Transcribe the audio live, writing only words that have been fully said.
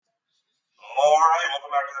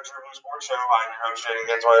welcome back to the True Blue Sports Show. I'm your host, Jaden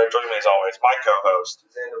Gensweiler. Joining me as always, my co-host,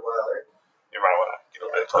 Xander Weiler. You might want to get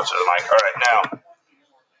a bit closer to the mic. All right, now,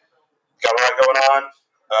 got a lot going on.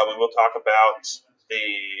 We will talk about the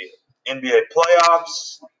NBA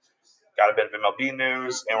playoffs, got a bit of MLB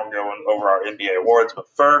news, and we're going over our NBA awards.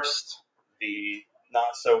 But first, the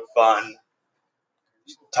not-so-fun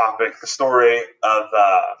topic, the story of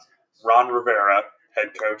Ron Rivera, head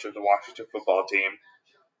coach of the Washington football team,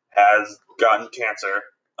 has gotten cancer.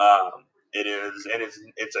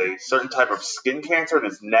 It's a certain type of skin cancer in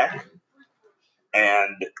his neck,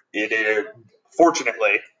 and it is,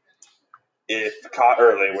 fortunately, if caught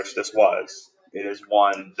early, which this was, it is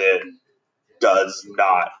one that doesn't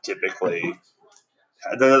typically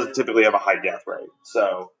have a high death rate.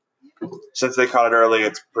 So since they caught it early,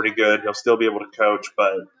 it's pretty good. He'll still be able to coach,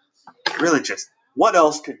 but really just what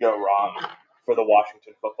else could go wrong for the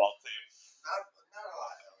Washington football team? Not a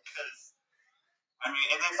lot, because and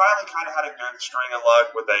they finally kind of had a good string of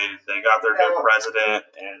luck with they got their new president,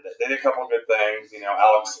 and they did a couple of good things.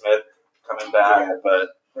 Alex Smith coming back, but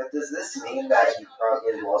does this mean that he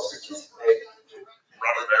probably will participate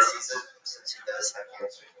Robert this season since he does have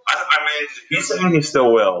cancer? He's saying he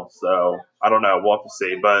still will, so I don't know. We'll have to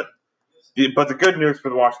see. But the good news for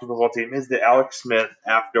the Washington football team is that Alex Smith,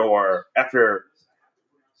 after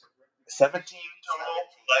 17 total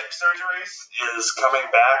leg surgeries, is coming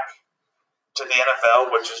back to the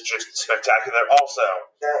NFL, which is just spectacular. Also,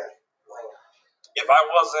 if I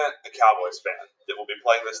wasn't a Cowboys fan that will be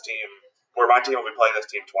playing this team, where my team will be playing this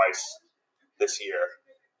team twice this year,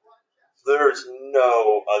 there's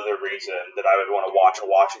no other reason that I would want to watch a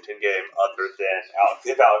Washington game other than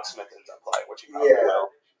if Alex Smith ends up playing, which he probably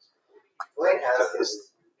will. Dwayne Haskins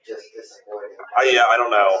is just disappointing. I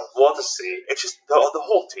don't know. We'll have to see. It's just the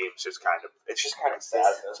whole team's just kind of sad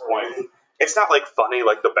at this point. It's not like funny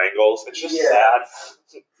like the Bengals. It's just sad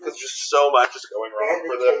because just so much is going wrong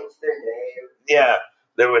for them. Their name. Yeah,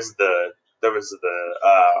 there was the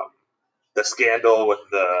scandal with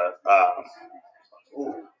the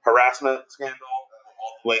harassment scandal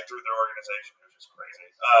all the way through their organization, which is crazy.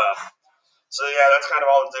 So that's kind of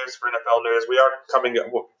all it is for NFL news. We are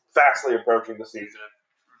fastly approaching the season.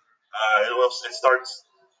 It starts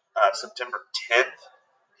September 10th,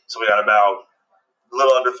 so we got about a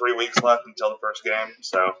little under 3 weeks left until the first game.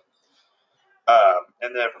 So,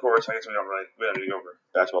 and then of course, I guess we don't need to go over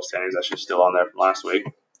basketball standings. That's just still on there from last week.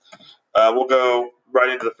 We'll go right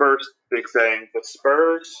into the first big thing. The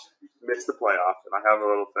Spurs missed the playoffs, and I have a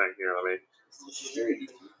little thing here. Let me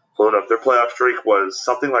pull it up. Their playoff streak was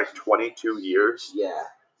something like 22 years. Yeah.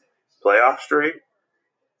 Playoff streak.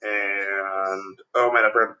 And, oh man,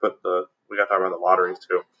 I forgot to put we got to talk about the lotteries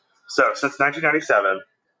too. So, since 1997,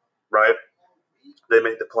 right, they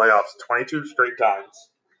made the playoffs 22 straight times.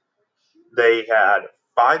 They had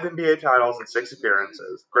 5 NBA titles and 6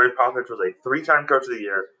 appearances. Greg Popovich was a 3-time Coach of the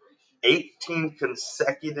Year, 18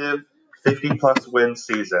 consecutive 50-plus win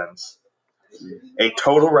seasons, a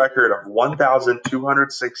total record of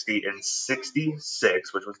 1,260 and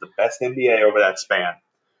 66, which was the best NBA over that span,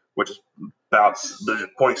 which is about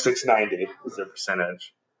 .690 is their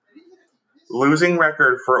percentage. Losing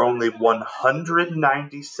record for only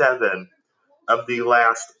 197 of the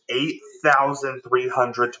last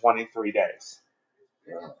 8,323 days.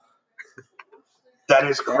 That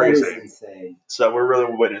is crazy. That is insane. So we're really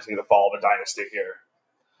witnessing the fall of a dynasty here.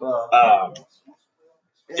 Well,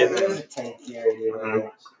 there's a tank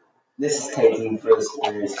here. This is tanking for the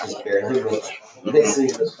Spurs just barely missing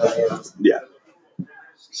the playoffs. Yeah.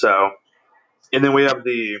 So, and then we have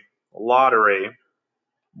the lottery,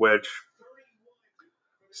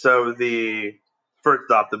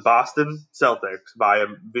 first off, the Boston Celtics via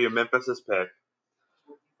Memphis' pick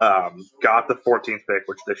got the 14th pick,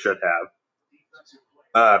 which they should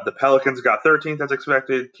have. The Pelicans got 13th as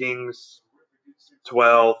expected, Kings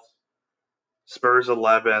 12th, Spurs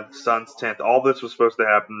 11th, Suns 10th. All this was supposed to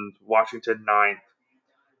happen. Washington 9th.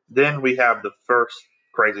 Then we have the first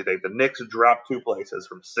crazy thing. The Knicks dropped 2 places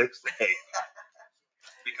from 6th to 8th.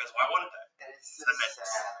 Because why wouldn't they? It's the Knicks.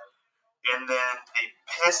 And then the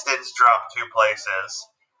Pistons dropped 2 places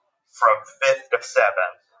from 5th to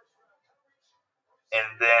 7th.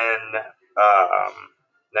 And then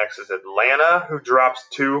next is Atlanta, who drops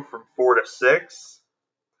 2 from 4 to 6.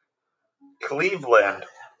 Cleveland,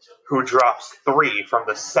 who drops 3 from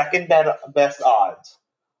the second best odds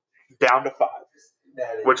down to 5.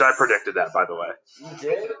 Which I predicted that, by the way. You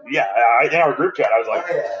did? Yeah, in our group chat, I was like,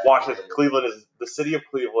 watch this. The city of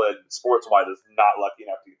Cleveland, sports-wise, is not lucky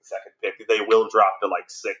enough to get the second pick. They will drop to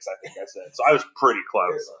 6, I think I said. So I was pretty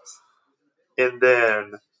close. And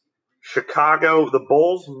then Chicago, the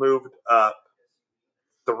Bulls moved up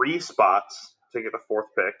 3 spots to get the 4th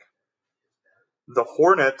pick. The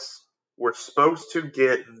Hornets were supposed to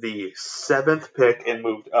get the 7th pick and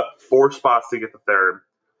moved up 4 spots to get the 3rd.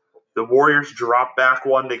 The Warriors dropped back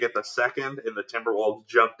 1 to get the 2nd, and the Timberwolves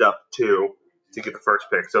jumped up 2 to get the 1st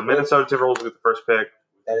pick. So Minnesota Timberwolves get the 1st pick.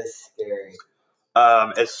 That is scary.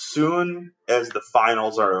 As soon as the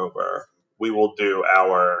finals are over, we will do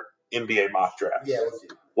our NBA mock draft. Yeah,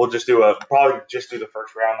 we'll just probably just do the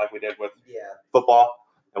first round like we did with yeah. football,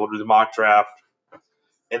 and we'll do the mock draft.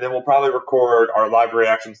 And then we'll probably record our live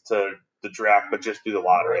reactions to the draft, but just do the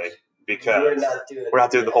lottery because we're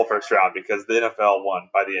not doing the whole first round because the NFL one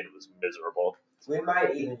by the end was miserable. We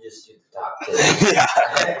might even just do the top 10.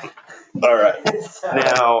 Yeah. All right. So,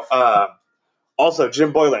 Now, also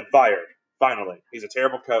Jim Boylan fired. Finally, he's a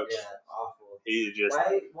terrible coach. yeah, awful. He just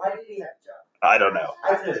Why did he have a job? I don't know.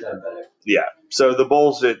 I could have done better. Yeah. So the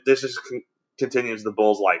Bulls, this just continues the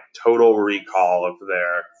Bulls like total recall of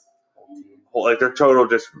their total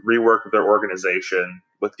just rework of their organization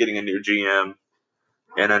with getting a new GM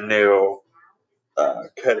and a new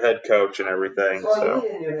head coach and everything. Well, So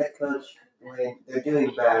you need a new head coach when they're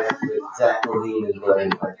doing bad with Zach LaVine and Lauren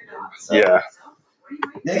Marketing. So yeah,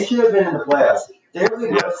 they should have been in the playoffs. Didn't we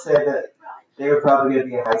both say that they were probably going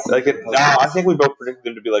to be a high seed? I think we both predicted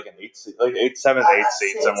them to be like an 8 seed, like 7th, 8th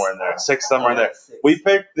seed somewhere in there, 6th somewhere in there. We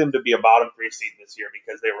picked them to be a bottom 3 seed this year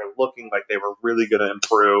because they were looking like they were really going to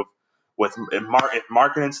improve. If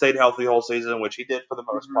Markkanen stayed healthy the whole season, which he did for the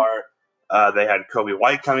most part, they had Kobe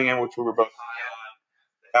White coming in, which we were both high on.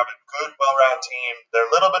 They have a good, well-rounded team. They're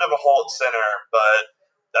a little bit of a hole at center, but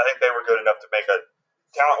I think they were good enough to make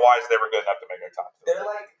talent-wise, they were good enough to make a top 3. They're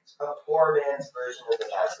like a poor man's version of the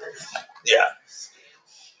Masters. Yeah.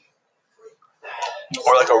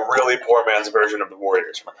 Or like a really poor man's version of the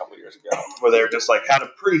Warriors from a couple years ago, where they were just like had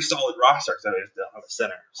a pretty solid roster, so they just didn't have a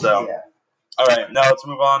center. So, yeah. All right, now let's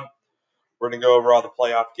move on. We're going to go over all the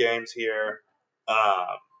playoff games here.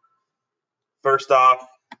 First off,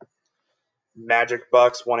 Magic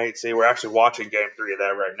Bucks 1-8 We're actually watching Game 3 of that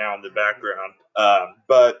right now in the background.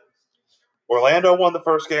 But Orlando won the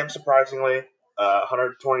first game, surprisingly,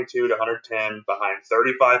 122 to 110, behind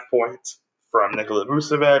 35 points from Nikola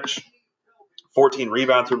Vucevic, 14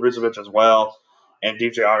 rebounds from Vucevic as well, and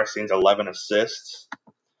DJ Augustine's 11 assists.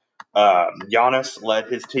 Giannis led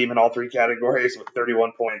his team in all 3 categories with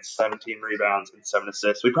 31 points, 17 rebounds, and 7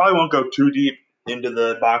 assists. We probably won't go too deep into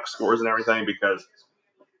the box scores and everything because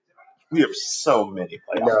we have so many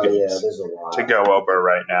playoff games there's a lot to go over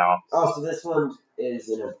right now. Oh, so this one is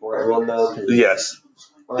an important one, though? Yes.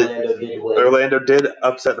 Orlando did win. Orlando did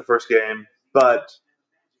upset the first game, but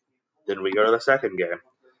then we go to the second game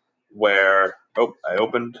where I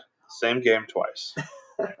opened the same game twice.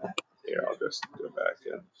 Here, I'll just go back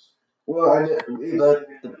in. Well,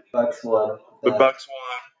 the Bucks won. The Bucks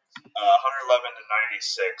won 111 to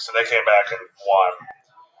 96, so they came back and won.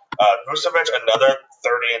 Vucevic, another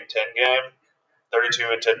 30 and 10 game, 32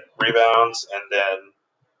 and 10 rebounds, and then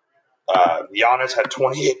Giannis had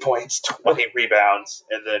 28 points, 20 rebounds,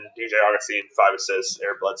 and then DJ Augustine 5 assists,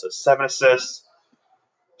 Eric Bledsoe 7 assists.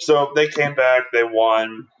 So they came back, they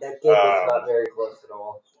won. That game was not very close at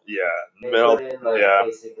all. Yeah, they put in,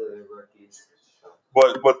 basically the rookies.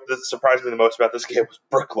 What surprised me the most about this game was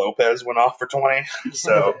Brook Lopez went off for 20.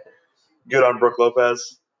 So good on Brook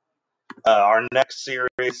Lopez. Our next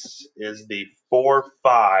series is the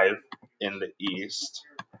 4-5 in the East,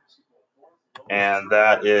 and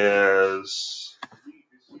that is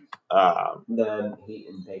the Heat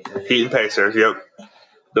and Pacers. Heat and Pacers. Yep.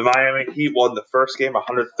 The Miami Heat won the first game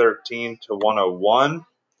 113 to 101.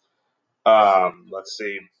 Let's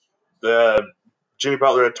see. The Jimmy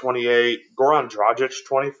Butler had 28, Goran Dragic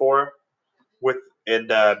 24, and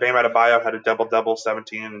Bam Adebayo had a double-double,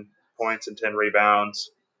 17 points and 10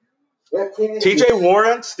 rebounds. T.J.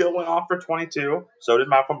 Warren still went off for 22. So did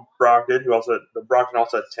Malcolm Brogdon, Brogdon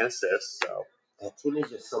also had 10 assists. So that team is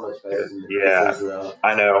just so much better than the Pacers, though.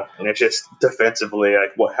 I know, and it's just defensively,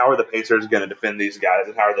 how are the Pacers going to defend these guys,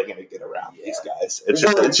 and how are they going to get around these guys? It's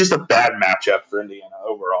just a bad matchup for Indiana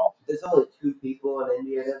overall. There's only 2 people in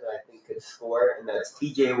Indiana that I think could score, and that's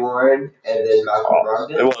T.J. Warren and then Malcolm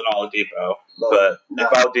Brogdon. It wasn't Oladipo, but if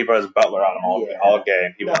Oladipo has Butler on him all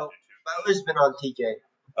game, he won't. Butler's been on T.J.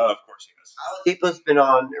 Of course he has. Oladipo's been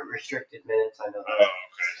on restricted minutes, I know that. Oh, okay.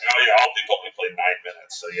 Oh, yeah, Oladipo only played 9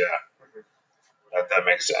 minutes, so yeah. That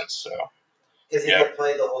makes sense. So because he didn't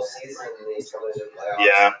play the whole season and he's coming to the playoffs.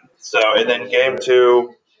 Yeah. So and then game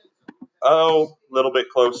 2, a little bit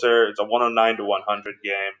closer. It's a 109 to 100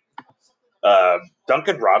 game.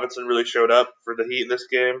 Duncan Robinson really showed up for the Heat in this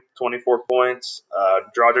game. 24 points.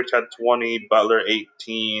 Dragic had 20. Butler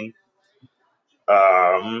 18.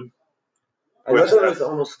 I know there was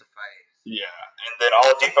almost a fight. Yeah, and then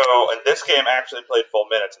Oladipo in this game actually played full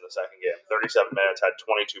minutes in the second game. 37 minutes, had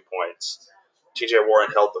 22 points. TJ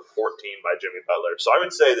Warren held to 14 by Jimmy Butler. So I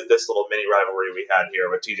would say that this little mini rivalry we had here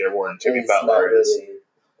with TJ Warren and Jimmy Butler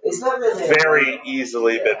it's not really very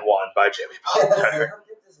easily been won by Jimmy Butler.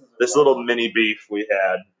 This little mini beef we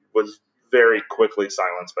had was very quickly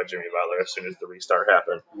silenced by Jimmy Butler as soon as the restart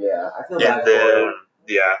happened. Yeah, I feel bad for him.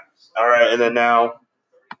 Yeah. All right, and then now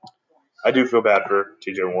I do feel bad for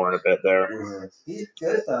TJ Warren a bit there. He's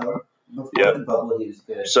good, though. Before the bubble, he was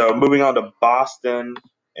good. So moving on to Boston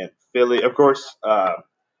and Philly. Of course,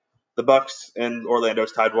 the Bucks and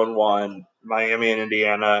Orlando's tied 1-1. Miami and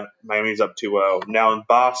Indiana. Miami's up 2-0. Now in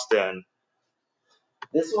Boston.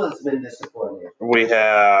 This one's been disappointing. We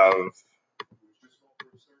have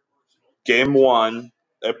game 1.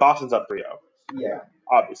 Boston's up 3-0. Yeah.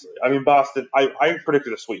 Obviously. I mean, Boston, I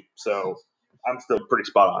predicted a sweep, so I'm still pretty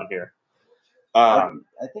spot on here. I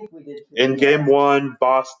think we did. In game 1,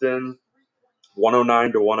 Boston,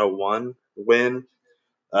 109-101 win.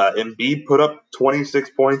 Embiid put up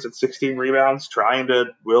 26 points and 16 rebounds, trying to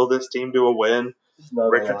will this team to a win.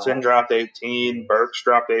 Richardson dropped 18. Burks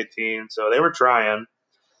dropped 18. So they were trying.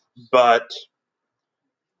 But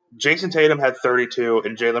Jason Tatum had 32,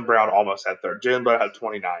 and Jaylen Brown almost had 30. Jaylen Brown had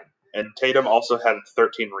 29. And Tatum also had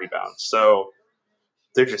 13 rebounds. So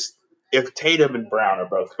they're just – if Tatum and Brown are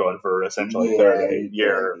both going for essentially 30,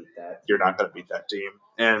 you're not going to beat that team.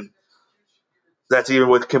 And that's even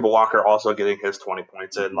with Kemba Walker also getting his 20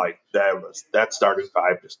 points in. Like, that starting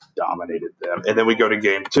five just dominated them. And then we go to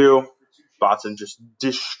game 2. Boston just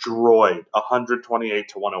destroyed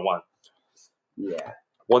 128-101. Yeah.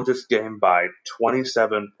 Won this game by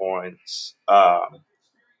 27 points.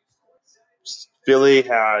 Philly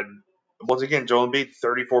had, once again, Joel Embiid,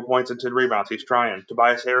 34 points and 10 rebounds. He's trying.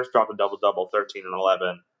 Tobias Harris dropped a double-double, 13 and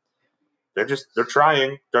 11. They're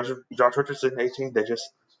trying. Josh Richardson, 18.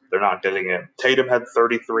 They're not getting it. Tatum had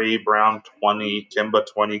 33, Brown 20, Kemba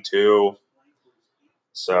 22.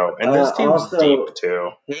 So, and this team's deep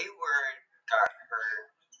too. Hayward got hurt.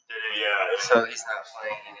 Yeah. So he's not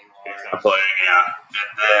playing anymore. He's not playing, yeah.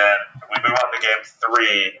 And then we move on to game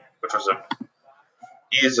 3, which was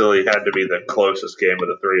easily had to be the closest game of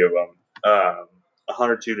the three of them.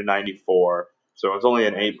 102-94. So it was only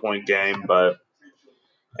an 8-point game,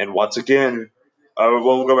 and once again,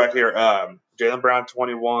 we'll go back here. Jaylen Brown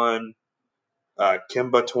 21,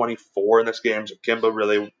 Kemba 24 in this game. So Kemba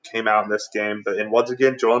really came out in this game. And once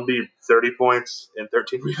again, Joel Embiid 30 points and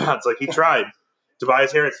 13 rebounds. Like, he tried.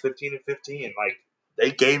 Tobias Harris 15 and 15. Like,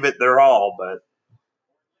 they gave it their all, but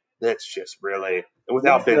that's just really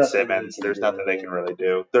without Ben Simmons. There's nothing they can really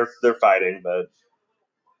do. They're fighting, but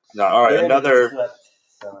no. All right, another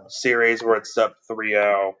series where it's up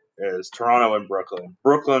 3-0 is Toronto and Brooklyn.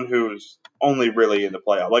 Brooklyn, who's only really in the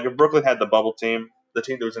playoffs. Like, if Brooklyn had the bubble team, the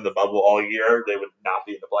team that was in the bubble all year, they would not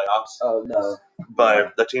be in the playoffs. Oh, no.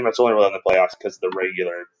 But the team that's only really in the playoffs because of the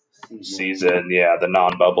regular season, the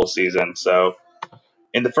non-bubble season. So,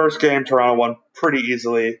 in the first game, Toronto won pretty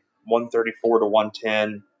easily,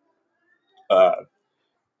 134-110.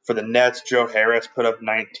 For the Nets, Joe Harris put up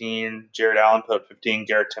 19, Jared Allen put up 15,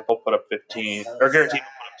 Garrett Temple put up 15, or Garrett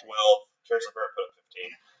Temple put up 12, Caris LeVert put up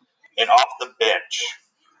 15. And off the bench,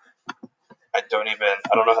 I don't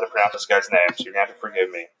know how to pronounce this guy's name, so you're going to have to forgive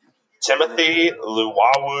me. Timothy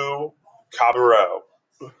Luwawu Cabarro,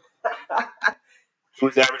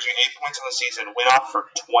 who's averaging 8 points on the season, went off for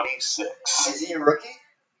 26. Is he a rookie?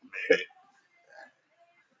 Maybe.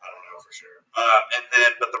 I don't know for sure.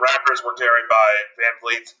 But the Raptors were carried by Van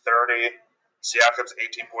Vliet's 30, Siakam's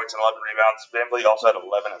 18 points and 11 rebounds. Van Vliet also had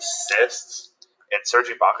 11 assists, and Serge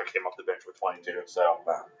Ibaka came off the bench with 22. So,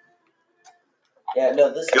 wow. Yeah, no,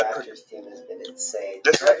 this Raptors team has been insane.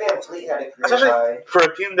 Van Vliet had a career high. For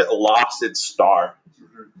a team that lost its star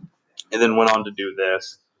and then went on to do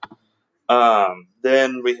this.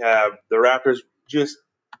 Then we have the Raptors just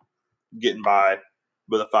getting by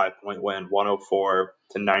with a 5-point win,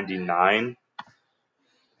 104-99.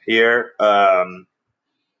 Here,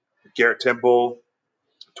 Garrett Temple,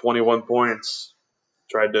 21 points,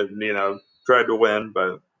 tried to win,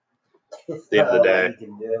 but at the end of the day,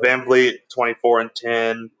 Van Vliet 24 and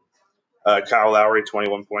 10, Kyle Lowry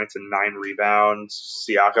 21 points and 9 rebounds,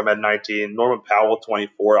 Siakam had 19, Norman Powell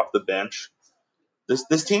 24 off the bench.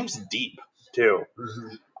 This team's deep too.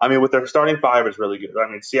 Mm-hmm. I mean, with their starting five is really good. I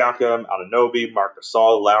mean, Siakam, Anunoby, Marc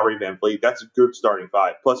Gasol, Lowry, Van Vliet. That's a good starting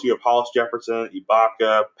five. Plus, you have Hollis Jefferson,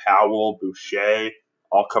 Ibaka, Powell, Boucher,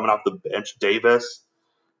 all coming off the bench. Davis.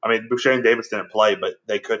 I mean, Boucher and Davis didn't play, but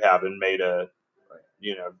they could have and made a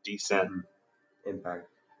decent impact.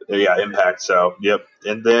 Yeah, impact. So, yep.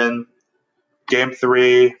 And then game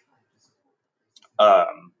 3,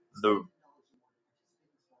 the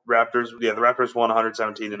Raptors won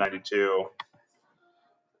 117-92.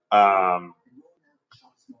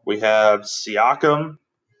 We have Siakam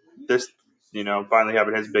finally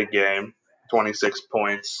having his big game, 26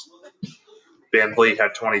 points. Van Vliet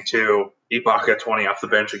had 22. Ibaka had 20 off the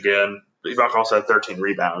bench again. Ibaka also had 13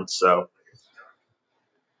 rebounds. So,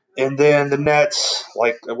 and then the Nets,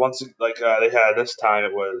 they had this time,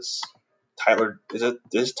 it was Tyler.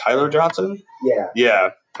 Is Tyler Johnson? Yeah.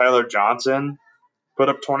 Yeah, Tyler Johnson put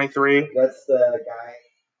up 23. That's the guy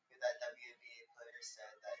that WNBA player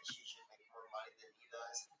said that she should make more money than he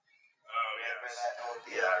does. Oh, yeah.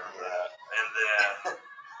 Yeah, I remember that. And then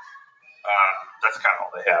that's kind of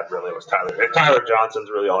all they had, really, was Tyler. And Tyler Johnson's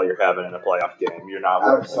really all you're having in a playoff game. You're not I'm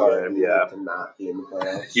winning the sorry game. Yeah. to not be in the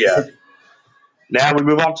playoffs. Yeah. Now we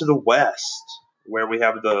move on to the West, where we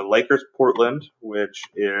have the Lakers-Portland, which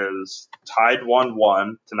is tied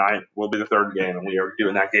 1-1. Tonight will be the third game, and we are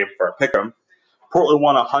doing that game for our pick'em. Portland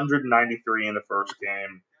won 193 in the first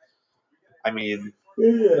game. I mean,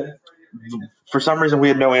 for some reason we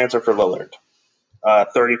had no answer for Lillard.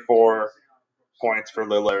 34 points for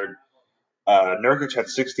Lillard. Nurkic had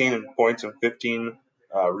 16 points and 15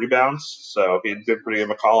 rebounds, so he did pretty good.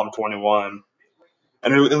 McCollum 21.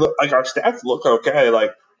 And it looked like our stats look okay.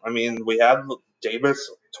 We had Davis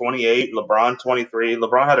 28, LeBron 23.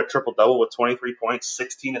 LeBron had a triple double with 23 points,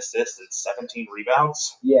 16 assists, and 17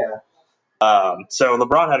 rebounds. Yeah. So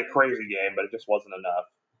LeBron had a crazy game, but it just wasn't enough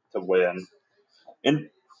to win. And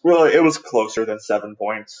really, it was closer than 7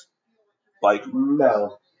 points.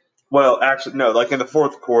 No. Well, actually, no. In the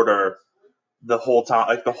fourth quarter, the whole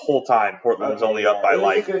time, Portland was only up by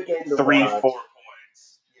 3-4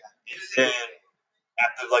 points. Yeah. And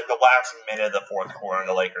at the last minute of the fourth quarter,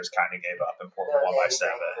 the Lakers kind of gave up, and Portland won by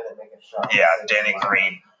 7. Yeah, Danny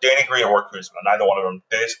Green or Kuzma, neither one of them.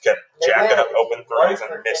 They just kept jacking up open threes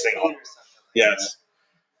and missing all. Yes,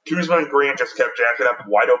 Kuzma and Green just kept jacking up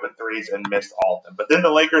wide open threes and missed all of them. But then the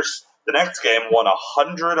Lakers, the next game, won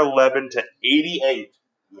 111-88.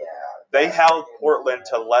 Yeah. They held Portland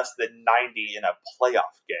to less than 90 in a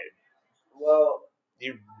playoff game. Well.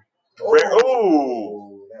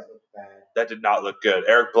 That looked bad. That did not look good.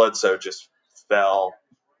 Eric Bledsoe just fell.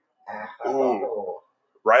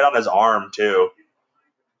 Right on his arm too.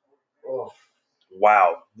 Oh.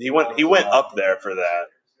 Wow. He went up there for that.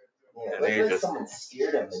 Yeah, and he someone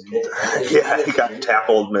steered him in midair. Yeah, he got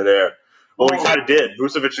tackled midair. Well, he kind of did.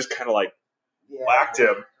 Vucevic just kind of whacked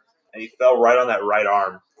him, and he fell right on that right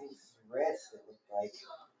arm. His wrist, it looked like.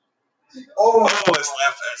 Oh, his left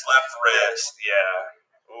wrist.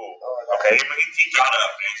 Yeah. Ooh. Okay, he got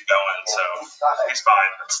up and he's going, so he's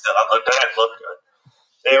fine. But still, that didn't look good.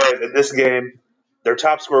 Anyway, in this game, their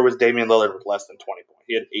top scorer was Damian Lillard with less than 20 points.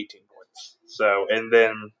 He had 18 points. So, and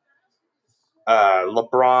then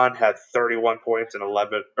LeBron had 31 points and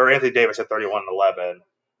 11, or Anthony Davis had 31 and 11.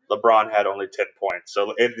 LeBron had only 10 points.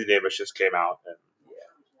 So Anthony Davis just came out and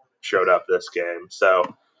showed up this game. So,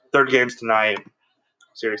 third game's tonight.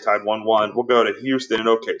 Series tied 1-1. We'll go to Houston and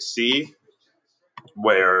OKC,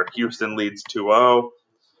 where Houston leads 2-0.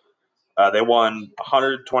 They won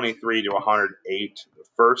 123-108 the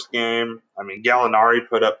first game. I mean, Gallinari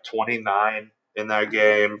put up 29 in that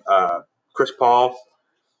game. Chris Paul,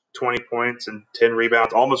 20 points and 10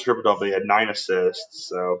 rebounds, almost triple-double. He had 9 assists,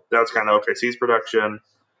 so that was kind of OKC's production.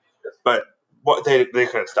 But they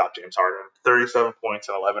couldn't stop James Harden. 37 points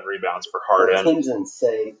and 11 rebounds for Harden. That team's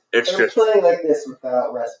insane. They're playing like this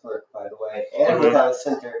without Westbrook, by the way, and without a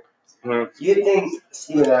center. You'd think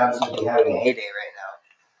Steven Adams would be having a heyday right now.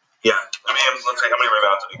 Yeah. I mean, let's see, how many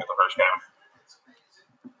rebounds did he get the first game?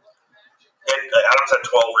 Adams had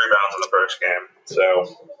 12 rebounds in the first game, so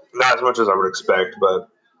not as much as I would expect, but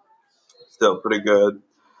still pretty good.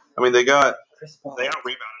 I mean, they out-rebounded them by 10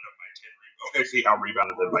 rebounds. OKC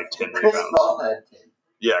out-rebounded them by 10 rebounds. Chris Paul had 10.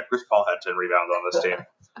 Yeah, Chris Paul had 10 rebounds on this team.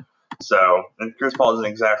 So, and Chris Paul isn't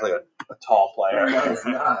exactly a tall player. No, he's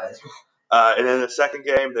not. And then the second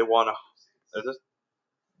game, they won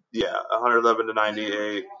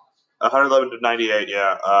 111-98. 111-98,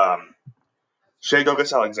 yeah. Shai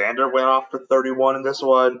Gilgeous-Alexander went off for 31 in this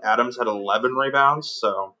one. Adams had 11 rebounds,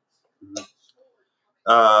 so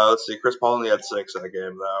let's see. Chris Paul only had 6 in the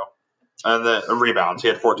game, though. And then rebounds, he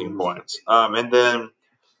had 14 points. And then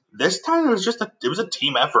this time it was a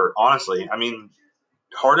team effort, honestly. I mean,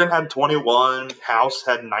 Harden had 21, House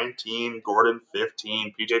had 19, Gordon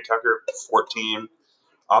 15, PJ Tucker 14.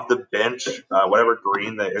 Off the bench, whatever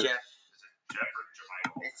Green they Jeff. Jeff or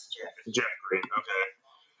Jermichael? It's Jeff. Jeff Green, okay.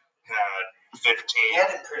 Had 15. He had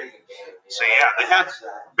a pretty good game. So, yeah, they had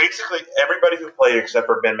basically everybody who played except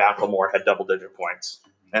for Ben McLemore had double-digit points.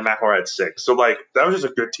 And McLemore had 6. So, like, that was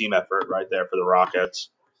just a good team effort right there for the Rockets.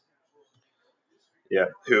 Yeah,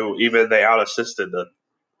 who even they out-assisted the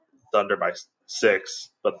Thunder by 6.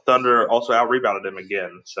 But the Thunder also out-rebounded him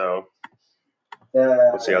again. So,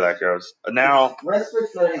 we'll see how that goes. Now,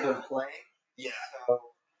 Westbrook's not even playing. Yeah. So.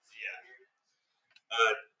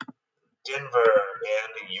 Denver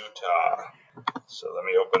and Utah. So let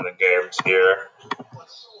me open the games here.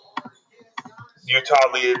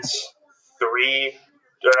 Utah leads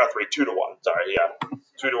 2 to 1. Sorry, yeah,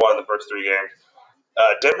 2 to 1 in the first 3 games.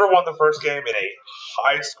 Denver won the first game in a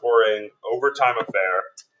high-scoring overtime affair.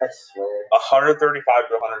 I swear. 135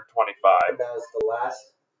 to 125. And that was the last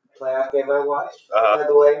playoff game I watched. Uh-huh. By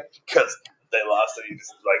the way, Because they lost, and you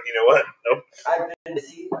just like, you know what? Nope. I've been to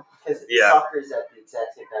see because Yeah. soccer's at the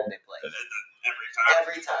exact same time they play. Every time.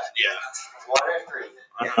 Every time. Yeah. 1 or 3.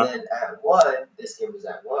 Uh-huh. And then at 1, this game was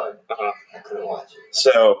at 1. Uh-huh. I couldn't watch it.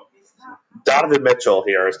 So Donovan Mitchell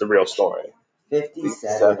here is the real story.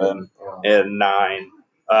 57 and 9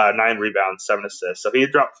 rebounds, 7 assists. So he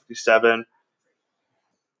dropped 57.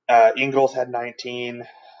 Ingles had 19.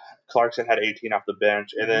 Clarkson had 18 off the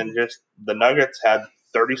bench. And then just the Nuggets had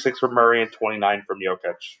 36 from Murray and 29 from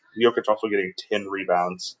Jokic. Jokic also getting 10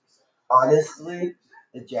 rebounds. Honestly,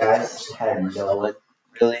 the Jazz had no one,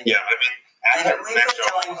 really. Yeah, I mean, after Leave Mitchell.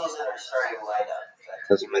 Ingles in our starting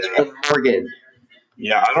lineup. And Morgan.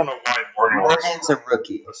 Yeah, I don't know why Morgan's a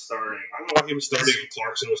rookie. was starting. I don't know why he was starting and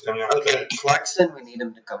Clarkson was coming out of the bench. Clarkson, we need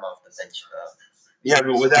him to come off the bench, though. Yeah,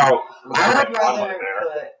 but without I'd Mike rather Conley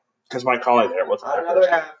there. Because Mike Conley there wasn't I'd there. rather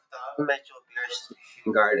have Donovan Mitchell be our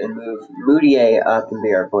shooting guard and move Moutier up and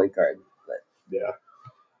be our point guard. But Yeah.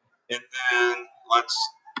 And then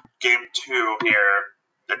game 2 here.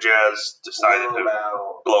 The Jazz decided to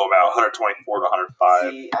blow them out 124 to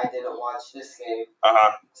 105. See, I didn't watch this game.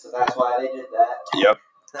 Uh-huh. So that's why they did that. Yep.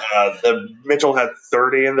 The Mitchell had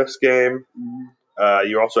 30 in this game.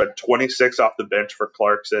 You also had 26 off the bench for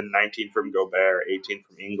Clarkson, 19 from Gobert, 18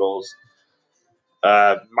 from Ingles.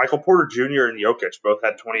 Michael Porter Jr. and Jokic both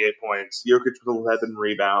had 28 points. Jokic with 11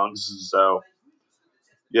 rebounds. So,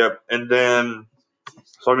 yep. And then,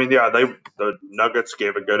 so I mean, yeah, the Nuggets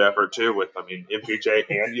gave a good effort too with, I mean, MPJ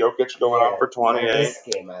and Jokic going out for 28. This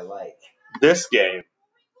game I like. This game,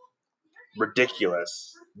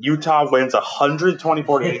 ridiculous. Utah wins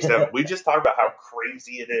 124 to 87. We just talked about how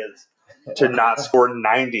crazy it is to not score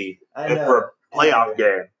 90 for a playoff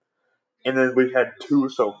game. And then we've had 2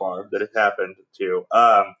 so far that have happened too.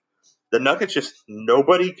 The Nuggets just,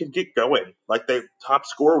 nobody could get going. Like, the top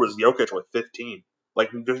scorer was Jokic with 15.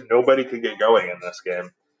 Like, just nobody could get going in this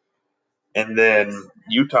game. And then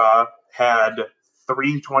Utah had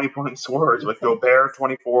 3 20-point scorers with Gobert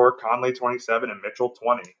 24, Conley 27, and Mitchell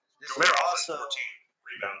 20. Gobert also 14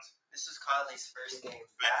 rebounds. This is Conley's first game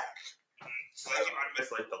back. So he might have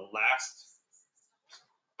missed like the last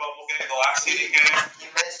bubble game, the last seeding game. He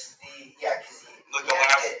missed the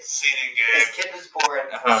last seeding game. His kid was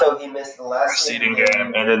born, so he missed the last seeding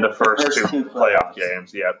game, and then the first 2 playoff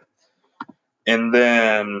games. Yep. And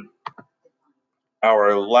then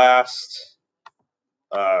our last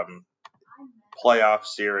playoff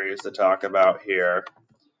series to talk about here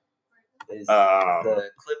is the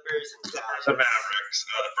Clippers and Mavericks.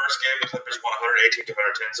 The first game, the Clippers won 118 to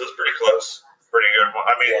 110, so it was pretty close. Pretty good one.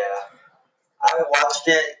 I mean, I watched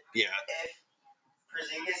it. Yeah. If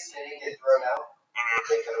Porzingis didn't get thrown out,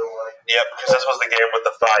 they could have won. Yep, because this was the game with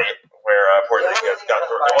the fight where Porzingis got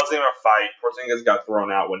thrown. It wasn't even a fight. Porzingis got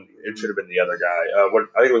thrown out when it should have been the other guy. I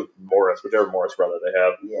think it was Morris, whichever Morris brother they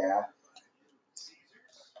have. Yeah.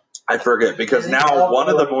 I forget, because now one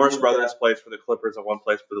of the Morris brothers plays for the Clippers and one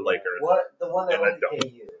plays for the Lakers. The one that went to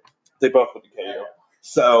KU. They both went to KU. Yeah.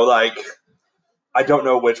 So, like, I don't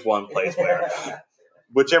know which one plays where.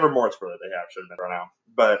 Whichever Morris brother they have should have been thrown out.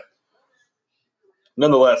 But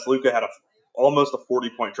nonetheless, Luka had almost a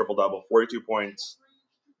 40-point triple-double, 42 points,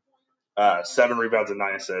 7 rebounds and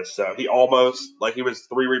 9 assists. So he almost, he was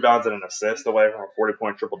 3 rebounds and an assist away from a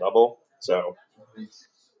 40-point triple-double. So,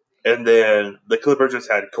 and then the Clippers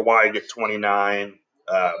just had Kawhi get 29.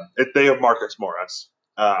 They have Marcus Morris.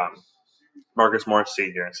 Marcus Morris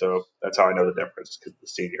Sr., so that's how I know the difference, because the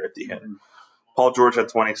senior at the end. Paul George had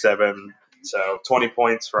 27, so 20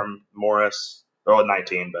 points from Morris. Well,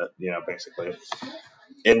 19, but, basically.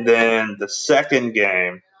 And then the second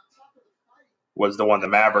game was the one the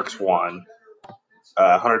Mavericks won,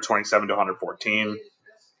 127 to 114.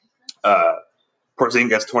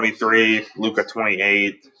 Porzingis 23, Luka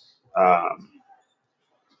 28.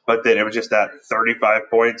 But But then it was just that 35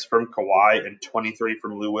 points from Kawhi and 23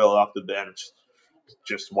 from Lou Will off the bench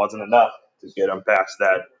just wasn't enough to get them past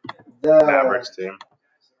that Mavericks team.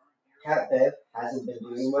 Cat Bev hasn't been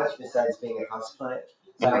doing much besides being a house plant,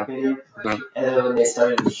 in my opinion. And then when they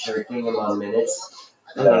started shirking him on minutes,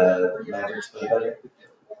 the Mavericks played better.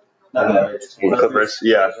 Not Mavericks. The Clippers,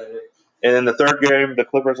 yeah. And in the third game, the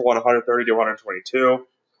Clippers won 130 to 122.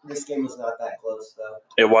 This game was not that close, though.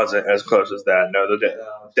 It wasn't as close as that. No,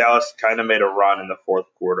 Dallas kind of made a run in the fourth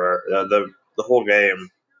quarter. The whole game,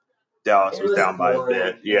 Dallas was down by a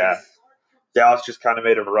bit. Yeah. Dallas just kind of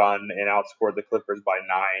made a run and outscored the Clippers by 9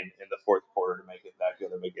 in the fourth quarter to make it that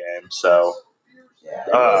good of a game. So,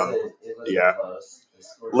 it wasn't close.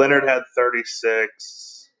 Leonard had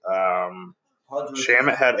 36.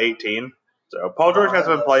 Shamet had 18. So Paul George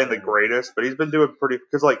hasn't been playing the greatest, but he's been doing pretty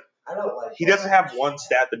because he doesn't have one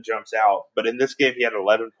stat that jumps out. But in this game, he had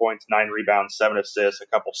 11 points, 9 rebounds, 7 assists, a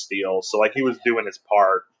couple steals. So he was doing his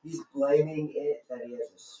part. He's blaming it that he has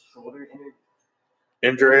a shoulder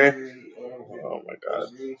injury. Oh my god.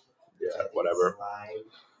 Yeah, whatever.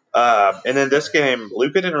 And then this game,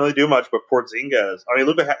 Luka didn't really do much, but Porzingis. I mean,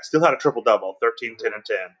 Luka still had a triple double, 13, 10, and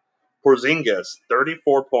 10. Porzingis,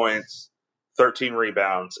 34 points. 13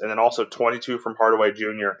 rebounds, and then also 22 from Hardaway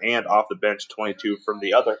Jr. and off the bench 22 from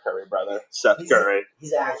the other Curry brother, Seth Curry.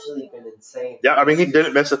 He's actually been insane. Yeah, I mean he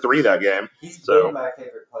didn't miss a 3 that game. He's been my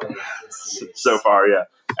favorite player this series. So far, yeah.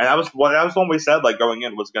 And that was one we said going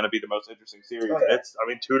in was going to be the most interesting series. Oh, yeah. It's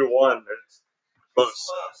 2-1. It's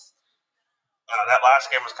close. That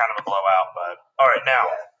last game was kind of a blowout, but all right now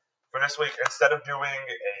for this week instead of doing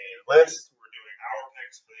a list. Our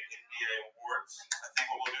picks for the NBA awards. I think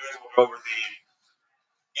what we'll do is we'll go over the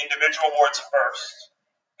individual awards first,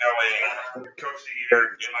 going Coach of the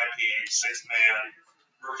Year, MIP, Sixth Man,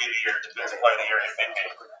 Rookie of the Year, Defensive Player of the Year, and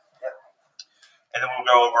MVP. And then we'll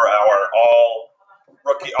go over our all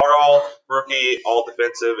rookie, all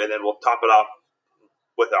defensive, and then we'll top it off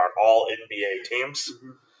with our all NBA teams.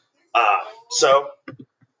 So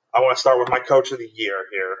I want to start with my Coach of the Year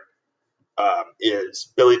here. Is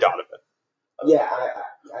Billy Donovan. Yeah,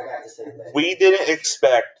 I got to say that. We didn't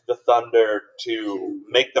expect the Thunder to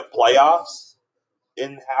make the playoffs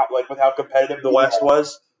with how competitive the West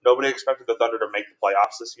was. Nobody expected the Thunder to make the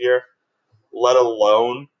playoffs this year, let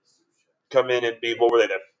alone come in and be, what were they,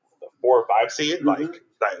 the 4 or 5 seed? Mm-hmm.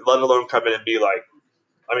 Let alone come in and be 4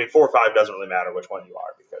 or 5 doesn't really matter which one you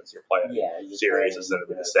are because you're playing series is going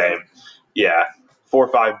to be the same. Yeah, 4 or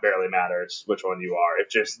 5 barely matters which one you are.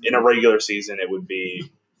 If just in a regular season, it would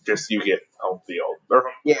be just you get home field. Or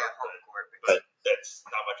home court, but that's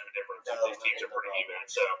not much of a difference. These teams are pretty even.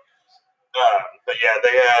 So, but yeah,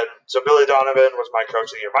 so Billy Donovan was my Coach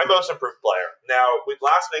of the Year, my most improved player. Now,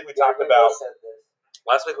 last week we talked about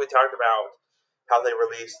how they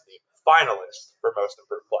released the finalist for most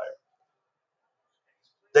improved player.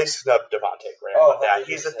 They snubbed Devontae Graham with that.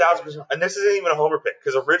 He's 1,000%. And this isn't even a homer pick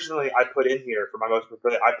because originally I put in here for my most improved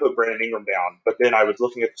player, I put Brandon Ingram down, but then I was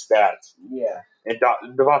looking at the stats. Yeah. And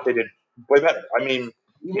Devontae did way better. I mean,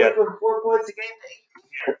 he went from 4 points a game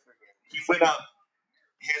to 8. He went up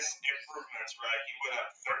his improvements, right? He went up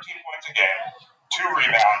 13 points a game, 2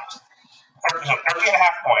 rebounds,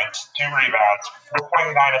 13.5 points, 2 rebounds,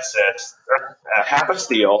 4.9 assists, half a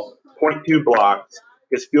steal, 0.2 blocks.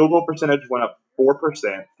 His field goal percentage went up 4%,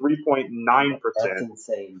 3.9%. That's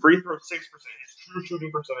insane. Free throw 6%. His true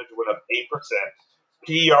shooting percentage went up 8%.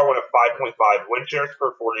 PER went up 5.5. Win shares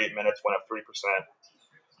per 48 minutes went up 3%.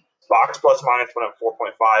 Box plus minus went up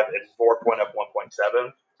 4.5 and 4 went up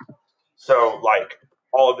 1.7. So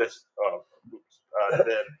all of this,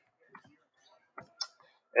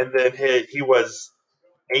 and then he was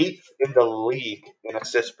 8th in the league in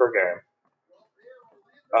assists per game.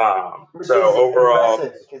 So overall,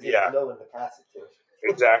 yeah, no one to pass it to.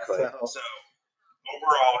 Exactly. So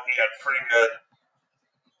overall, he had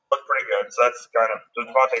looked pretty good. So that's kind of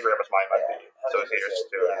Devontae Graham was my MVP. So he's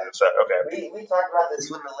too. Yeah. So okay. We talked about this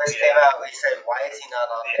when the list came out. We said, why is he not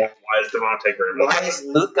on there? Why is Devontae Graham? Why is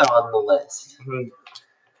Luka on the list? Mm-hmm.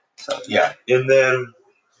 So yeah, and then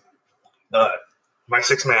my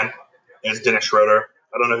 6th man is Dennis Schroeder.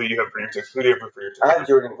 I don't know who you have for your 6th. Who do you have for your 6th? I have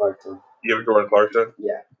Jordan Clarkson. You have Jordan Clarkson?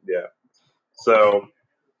 Yeah. Yeah. So,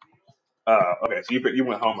 okay, so you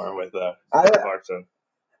went homer with Clarkson.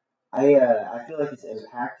 I feel like his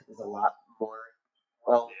impact is a lot more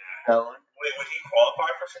well known. Wait, would he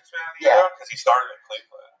qualify for 6th man of the year? Because he started in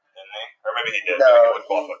Cleveland, didn't he? Or maybe he did. No, maybe he would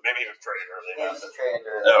qualify. Maybe he was traded early. He was traded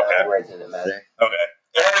early. Okay. Where it didn't matter. Okay.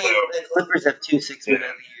 The Clippers have 2 6th men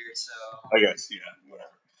of the year, so. I guess, yeah,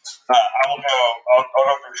 whatever. I'll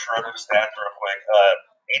go through Schroeder's stats real quick.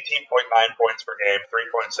 18.9 points per game,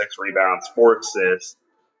 3.6 rebounds, 4 assists,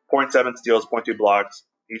 0.7 steals, 0.2 blocks.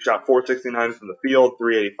 He shot 469 from the field,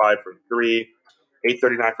 385 from 3,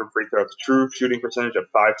 839 from free throws. True shooting percentage of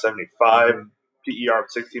 575, PER of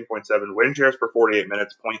 16.7, win shares per 48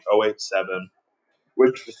 minutes, 0.087,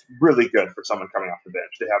 which is really good for someone coming off the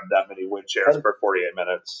bench to have that many win shares per 48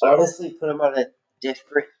 minutes. So. Honestly, put him on a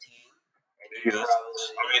different team. I mean,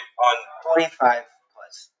 on 25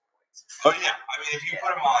 plus. Oh yeah, I mean, if you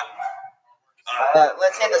put him on,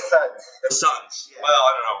 let's say the Suns. The Suns. Yeah. Well,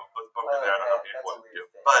 I don't know. With Booker there, I don't know if he'd want to do.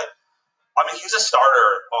 But I mean, he's a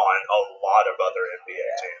starter on a lot of other NBA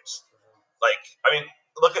teams. Like, I mean,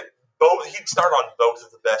 look at both. He'd start on both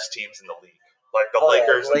of the best teams in the league, like the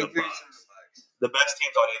Lakers and the Bucks. The best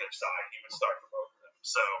teams on either side, he would start for both of them.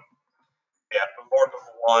 So, yeah, Vorp is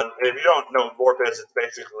one. And if you don't know what Vorp is, it's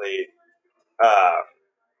basically,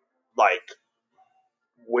 like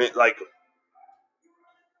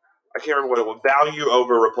I can't remember what it was. Value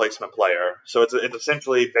over replacement player. So it's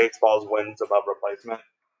essentially baseball's wins above replacement.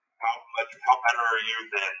 How better are you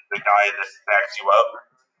than the guy that backs you up?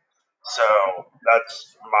 So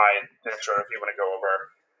that's my answer. If you want to go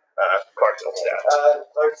over Clarkson's stats.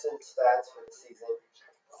 Clarkson's stats for the season.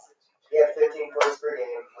 He had 15 points per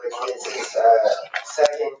game, which is his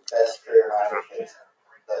second best career high. His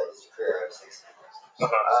career of 16.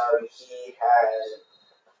 He had.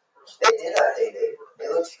 They did update it.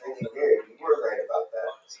 It looks really weird. You were right about that.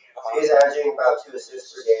 He was averaging about 2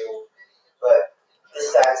 assists per game, but the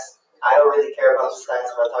stats, I don't really care about the stats.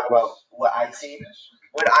 I'm talking about what I see.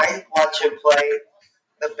 When I watch him play,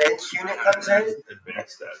 the bench unit comes in.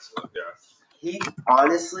 Advanced stats, yeah. He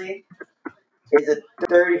honestly is a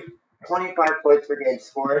 25 points per game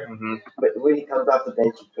scorer, but when he comes off the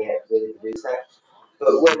bench, he can't really produce that.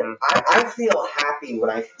 But when I feel happy when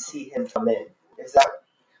I see him come in. Is that?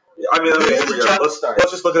 I mean,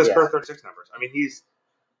 let's just look at his per 36 numbers. I mean, he's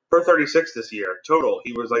per 36 this year total.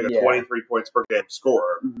 He was like a 23 points per game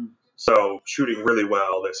scorer. So shooting really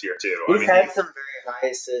well this year too. He's had some very high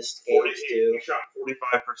assist games too. He shot 45%,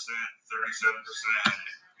 37%, 84%.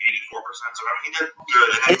 So I mean, he did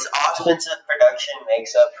good. His offensive production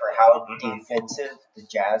makes up for how defensive the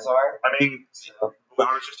Jazz are. I mean, I was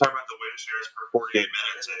just talking about the win shares per 48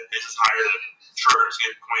 minutes, and his is higher than Schroeder's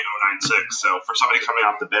getting .096. So for somebody coming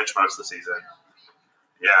off the bench most of the season,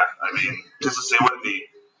 yeah, I mean, just to say what he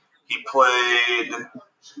played.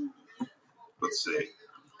 Let's see,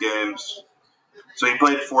 games. So he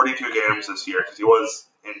played 42 games this year because he was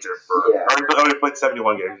injured or he played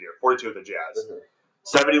 71 games a year, 42 with the Jazz.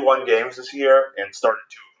 71 games this year and started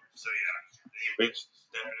 2 of them. So yeah, he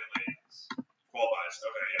definitely qualifies.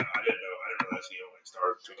 Okay, yeah, I didn't realize he only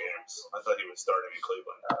started 2 games. I thought he was starting in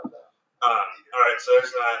Cleveland. All right, so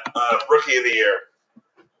there's that. Rookie of the year.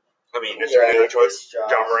 I mean, is there any other choice? John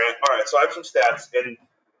Morant. All right, so I have some stats, and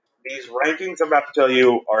these rankings I'm about to tell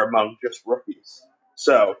you are among just rookies.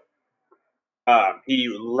 So he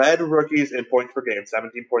led rookies in points per game,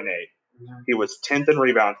 17.8. He was 10th in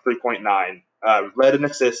rebounds, 3.9. Led in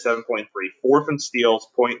assists, 7.3. 4th in steals,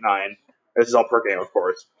 0.9. This is all per game, of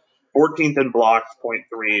course. 14th in blocks,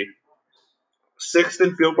 0.3. 6th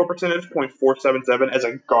in field goal percentage, 0.477. As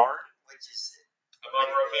a guard, which is among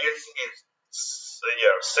rookies, he's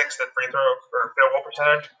 6th in free throw or field goal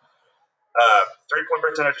percentage. 3-point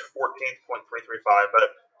percentage, 14.335. But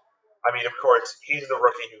I mean, of course, he's the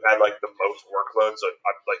rookie who had like the most workload, so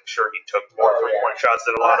I'm like sure he took more 3-point shots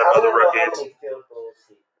than a lot of other rookies.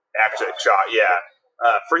 Actually, shot, yeah.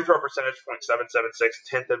 Free throw percentage, 0.776,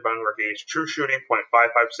 10th among rookies. True shooting,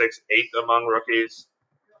 0.556, 8th among rookies.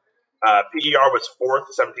 PER was 4th,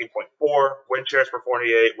 17.4. Win shares per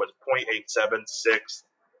 48 was 0.876.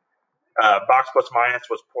 Box plus minus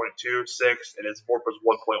was 0.26, and his VORP was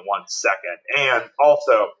 1.1 second. And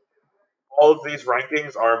also, all of these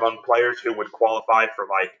rankings are among players who would qualify for,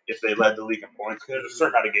 like, if they led the league in points. Because there's a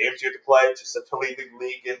certain amount of games you have to play to lead the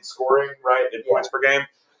league in scoring, right, in points per game.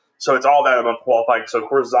 So it's all that among qualifying. So, of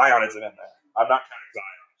course, Zion isn't in there. I'm not counting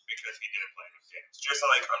Zion because he didn't play enough games. Just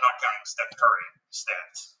like I'm not counting Steph Curry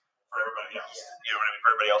stats for everybody else. You know what I mean?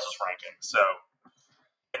 For everybody else's ranking. So,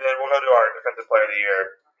 and then we'll go to our defensive player of the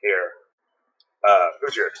year here.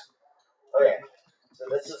 Who's yours? Okay. So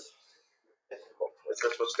this is difficult. This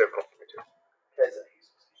was difficult for me too. Because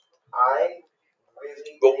I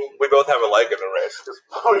really we both have a leg in the race because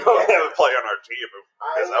we both have a player on our team who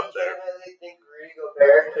is up there. I really think Rudy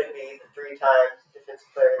Gobert could be the 3-time defensive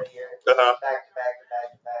player of the year. Back to back to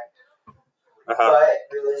back to back. But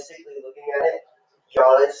realistically looking at it,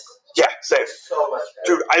 Giannis. Yeah, same. So much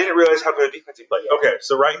better. Dude, I didn't realize how good a defense he played. Yeah. Okay,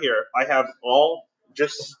 so right here, I have all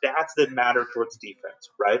just stats that matter towards defense,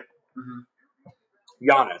 right?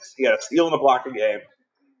 Giannis. He had a steal and a block a game.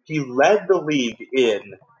 He led the league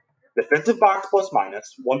in defensive box plus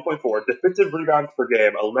minus 1.4, defensive rebounds per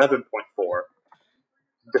game 11.4,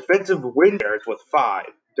 defensive win shares with 5,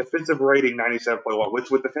 defensive rating 97.1. Which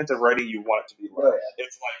with defensive rating you want it to be low. Oh, yeah.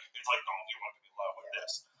 It's like don't you want it to be low with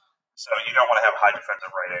this. So you don't want to have high defensive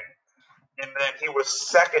rating. And then he was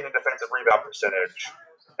second in defensive rebound percentage,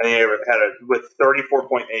 and he had with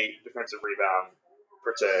 34.8 defensive rebound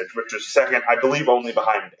percentage, which is second, I believe, only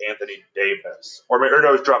behind Anthony Davis. Or no,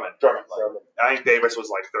 it was Drummond. Drummond. I think Davis was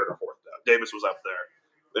like third or fourth, though. Davis was up there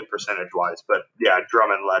in percentage-wise. But, yeah,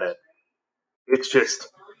 Drummond led it. It's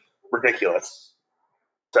just ridiculous.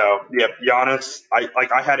 So, yeah, Giannis,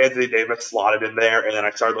 I had Anthony Davis slotted in there, and then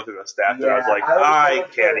I started looking at the stats, and I was like, I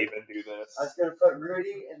can't even do this. I was going to put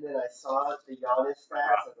Rudy, and then I saw the Giannis stats.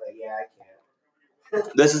 I was like, yeah, I can't.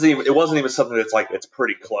 It wasn't even something that's like it's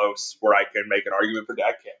pretty close where I can make an argument for that.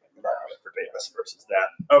 I can't make an argument for Davis versus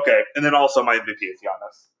that. Okay, and then also my MVP is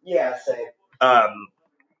Giannis. Yeah, same.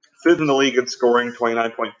 Fifth in the league in scoring,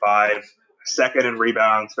 29.5. Second in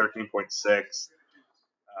rebounds, 13.6.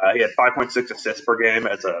 He had 5.6 assists per game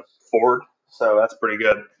as a forward, so that's pretty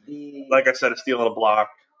good. Like I said, a steal and a block.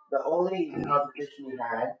 The only competition he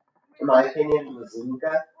had, in my opinion, was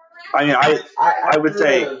Luka. I mean, I would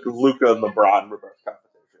say Luka and LeBron reverse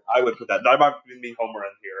competition. I would put that. I might be Homer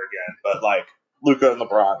in here again, but like Luka and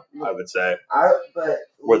LeBron, I would say. But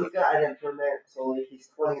Luka, I didn't put him there solely. He's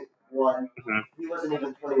 21. Mm-hmm. He wasn't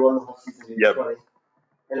even 21 the whole season. He was 20.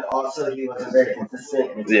 And also, he wasn't very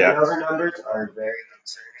consistent. And his turnover numbers are very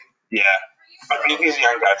concerning. Yeah. I mean, he's a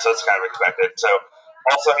young guy, so it's kind of expected. So,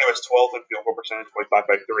 also, he was 12th in field goal percentage, 25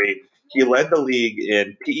 by 3. He led the league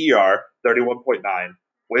in PER, 31.9,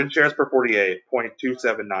 win shares per 48,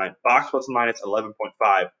 0.279, box plus minus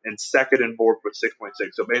 11.5, and second in board with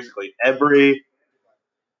 6.6. So, basically, every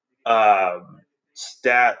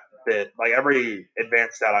stat that, like, every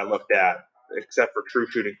advanced stat I looked at, except for true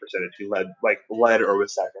shooting percentage, he led or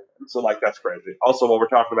was second. So, like, that's crazy. Also, while we're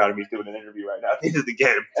talking about him, he's doing an interview right now at the end of the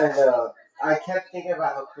game. And I kept thinking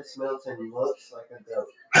about how Chris Middleton looks like a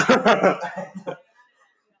goat.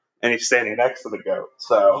 And he's standing next to the goat.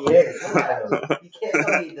 So he is. Look at him. You can't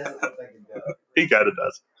tell me he doesn't look like a goat. He kind of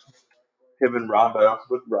does. Him and Rondo,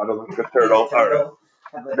 with Rondo looking like a turtle. All right.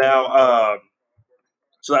 Now,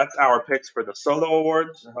 so that's our picks for the solo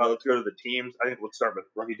awards. Let's go to the teams. I think we'll start with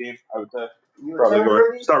rookie team, I would say.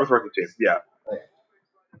 Start with rookie team, yeah. Okay.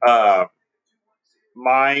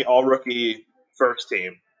 My all-rookie first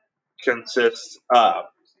team consists of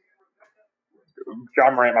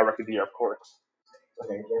John Morant, my rookie of the year, of course.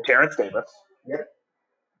 Okay, yeah. Terrence Davis. Yep.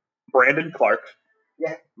 Brandon Clark.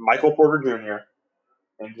 Yeah. Michael Porter Jr.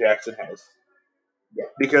 and Jackson Hayes. Yeah.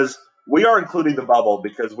 Because we are including the bubble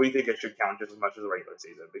because we think it should count just as much as the regular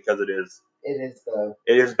season because it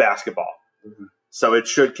is basketball. Mm-hmm. So it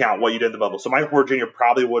should count what you did in the bubble. So Michael Porter Jr.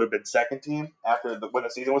 probably would have been second team when the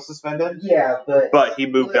season was suspended. Yeah, but he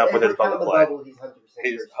moved up with his bubble play.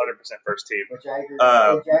 He's 100% first team. Which I agree.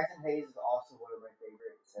 And Jackson Hayes is also one of my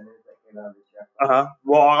favorite centers that came out of this draft.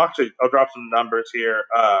 Well, I'll drop some numbers here.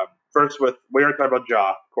 First, we already talked about Ja,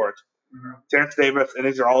 of course. Mm-hmm. Terrence Davis, and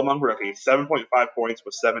these are all among rookies. 7.5 points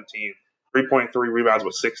was 17th. 3.3 rebounds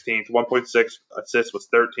was 16th. 1.6 assists was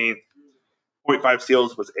 13th. 0.5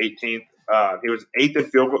 steals was 18th. He was 8th in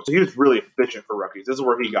field goal. So he was really efficient for rookies. This is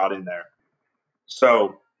where he got in there.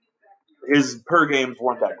 So his per games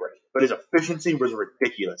weren't that great, but his efficiency was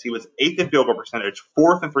ridiculous. He was 8th in field goal percentage,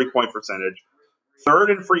 4th in three-point percentage,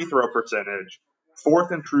 3rd in free throw percentage,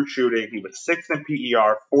 4th in true shooting. He was 6th in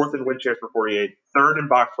PER, 4th in win shares per 48, 3rd in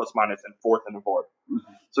box plus minus, and 4th in the board.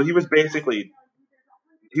 Mm-hmm. So he was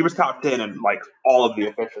top 10 in like all of the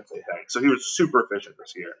efficiency things. So he was super efficient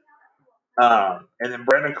this year. And then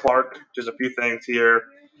Brandon Clark, just a few things here.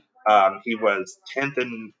 He was 10th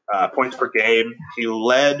in points per game. He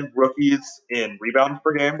led rookies in rebounds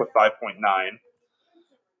per game with 5.9.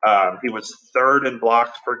 He was 3rd in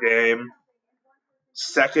blocks per game,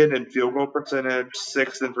 2nd in field goal percentage,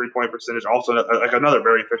 6th in three-point percentage. Also, like another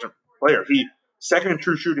very efficient player. He 2nd in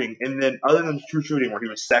true shooting, and then other than true shooting, where he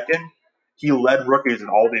was 2nd, he led rookies in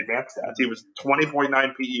all the advanced stats. He was 20.9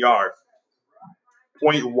 PER,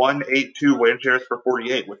 0.182 win shares per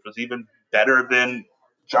 48, which was even better than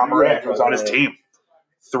John Morant, who was on his team.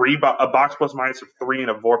 A box plus minus of 3 and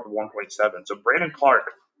a VORP of 1.7. So Brandon Clark,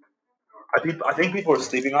 I think people are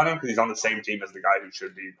sleeping on him because he's on the same team as the guy who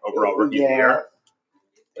should be overall rookie of the year.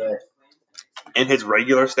 And his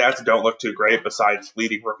regular stats don't look too great besides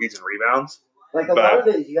leading rookies in rebounds. Like a lot of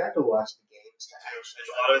it, you have to watch the games. It's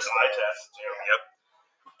a lot of his eye tests too. Yep.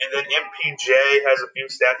 And then MPJ has a few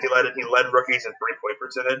stats he led rookies in three-point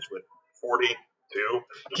percentage with 40, too.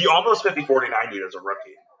 He almost 50, 40, 90 as a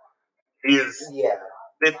rookie. He is Yeah.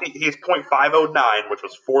 50. He's .509, which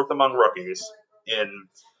was fourth among rookies in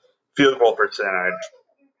field goal percentage.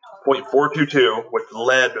 .422, which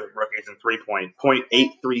led rookies in 3-point.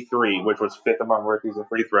 .833, which was fifth among rookies in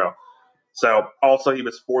free throw. So also he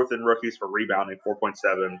was fourth in rookies for rebounding,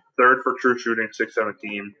 4.7. Third for true shooting,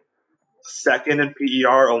 617. Second in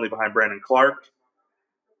PER, only behind Brandon Clark.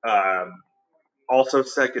 Also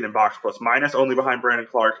second in box plus minus, only behind Brandon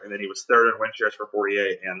Clark. And then he was third in win shares for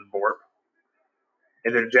 48 and VORP.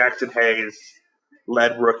 And then Jackson Hayes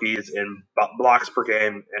led rookies in blocks per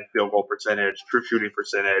game and field goal percentage, true shooting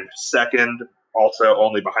percentage. Second, also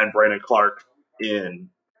only behind Brandon Clark in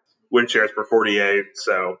win shares per 48.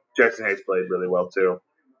 So Jackson Hayes played really well too.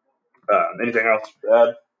 Anything else to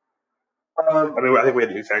add? I think we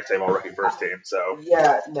had the exact same all rookie first team. So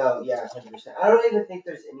 100%. I don't even think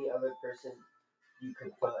there's any other person you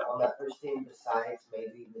could put on that first team besides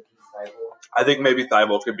maybe Matisse Thybulle. I think maybe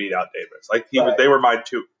Thybulle could beat out Davis. They were my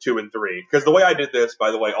 2 and 3. Because the way I did this,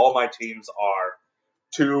 by the way, all my teams are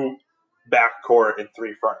 2 backcourt and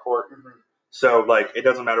 3 frontcourt. Mm-hmm. So it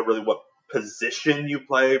doesn't matter really what position you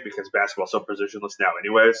play because basketball's so positionless now,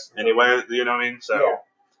 anyways. Anyway, you know what I mean? So. Yeah.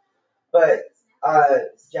 But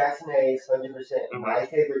Jackson Hayes, 100% my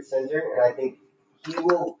favorite center, and I think he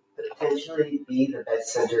will potentially be the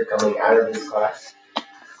best center coming out of this class.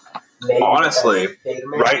 Maybe honestly,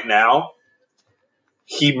 right now,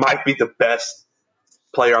 he might be the best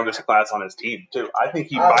player on this class on his team, too. I think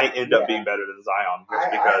he might end up being better than Zion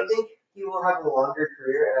I think he will have a longer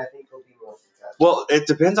career, and I think he'll be more successful. Well, it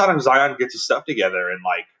depends on if Zion gets his stuff together and,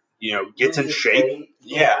 gets in shape.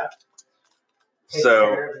 Yeah. Take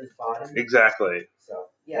care of his body. Exactly. So,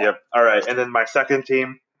 yeah. Yep. All right. And then my second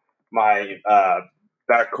team, my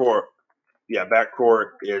backcourt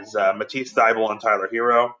is Matisse Thybulle and Tyler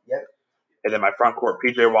Hero. Yep. And then my front court,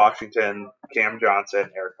 PJ Washington, Cam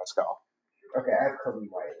Johnson, Eric Pascal. Okay, I have Kobe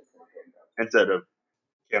White instead of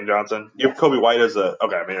Cam Johnson. You have Kobe White as a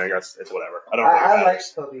okay. I guess it's whatever. I like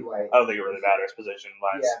Kobe White. I don't think it really matters position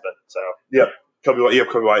wise, but yeah, Kobe White. You have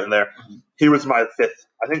Kobe White in there. Mm-hmm. He was my fifth.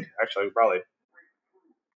 I think actually probably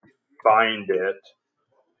find it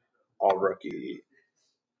all rookie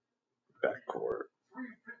backcourt.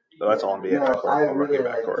 So that's all NBA backcourt. I really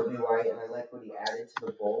like Kobe White, and I like what he added to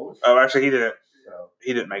the Bulls. Oh, actually, he didn't.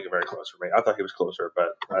 He didn't make it very close for me. I thought he was closer,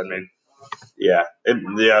 but yeah,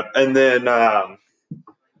 and then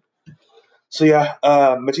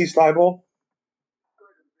Matisse Thybulle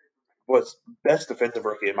was best defensive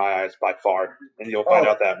rookie in my eyes by far, and you'll find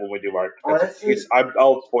out that when we do our defensive.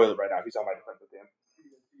 I'll spoil it right now. He's on my defensive team.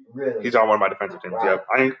 Really? He's on one of my defensive teams. Wow.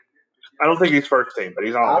 Yeah, I don't think he's first team, but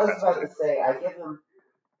he's on. I was about to say I give him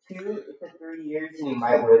 2 to 3 years, and he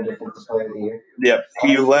might win Defensive Player of the Year. Yep,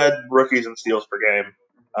 he led rookies in steals per game.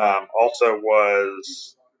 Also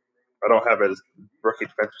was. I don't have his rookie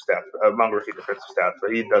defensive stats, among rookie defensive stats, but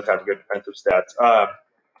he does have good defensive stats.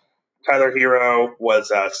 Tyler Hero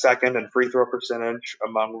was second in free throw percentage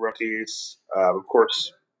among rookies. Of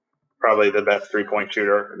course, probably the best 3-point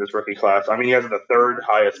shooter in this rookie class. He has the third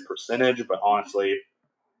highest percentage, but honestly,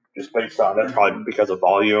 just based on that's probably because of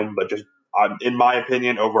volume. But just in my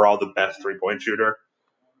opinion, overall the best 3-point shooter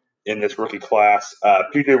in this rookie class.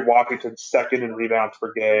 PJ Washington second in rebounds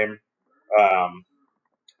per game.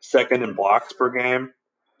 Second in blocks per game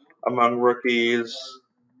among rookies,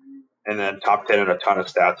 and then top 10 in a ton of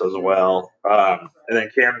stats as well. And then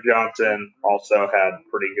Cam Johnson also had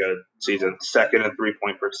pretty good season, second in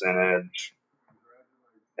 3-point percentage.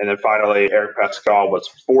 And then finally, Eric Pascal was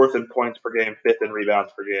fourth in points per game, fifth in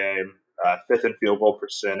rebounds per game, fifth in field goal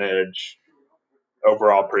percentage.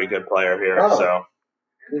 Overall, pretty good player here.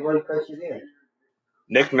 He won Coach of the Year.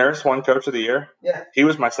 Nick Nurse won Coach of the Year? Yeah. He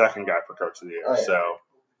was my second guy for Coach of the Year. Oh, yeah. So.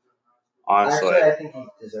 Honestly, actually, I think he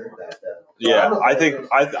deserved that though. Yeah, I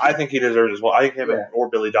think he deserves as well. I think him or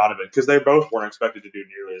Billy Donovan because they both weren't expected to do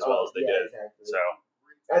nearly as well as they did. Exactly. So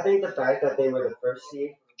I think the fact that they were the first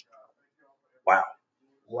seed. Wow.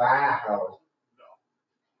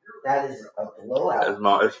 That is a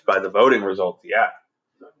blowout. If by the voting results, yeah.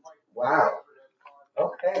 Wow.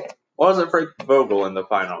 Okay. Wasn't Frank Vogel in the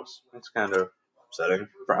finals? That's kind of upsetting.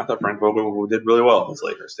 I thought Frank Vogel did really well with his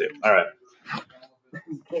Lakers team. All right.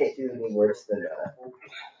 You can't do any worse than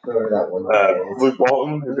whoever that one Luke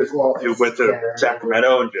Walton, who went to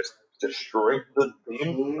Sacramento and just destroyed the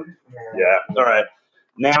team. Yeah. All right.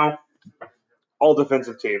 Now, all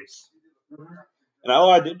defensive teams. Mm-hmm. And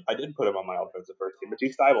I did put him on my offensive first team.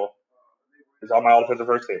 Matisse Thybulle is on my offensive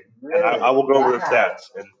first team. Really? And I will go over the stats.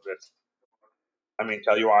 And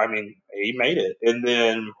tell you why. He made it. And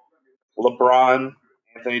then LeBron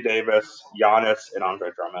Anthony Davis, Giannis, and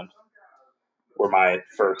Andre Drummond were my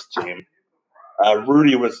first team.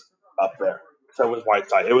 Rudy was up there. So was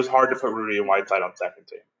Whiteside. It was hard to put Rudy and Whiteside on second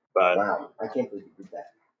team. But Wow, I can't believe you did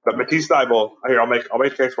that. But Matisse Thybulle, here I'll make a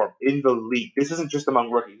case for him in the league. This isn't just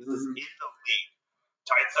among rookies. This is in the league.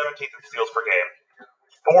 Tied 17th in steals per game,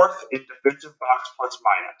 4th in defensive box plus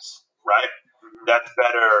minus. Right, that's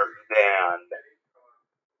better than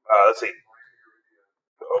let's see.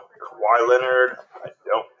 Kawhi Leonard. I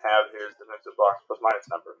don't have his defensive box plus minus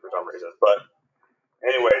number for some reason, but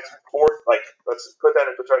anyways, 4th. Like let's put that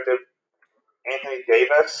in perspective. Anthony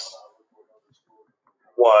Davis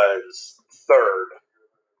was 3rd.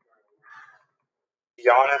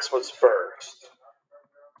 Giannis was 1st.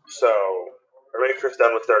 So, or maybe Chris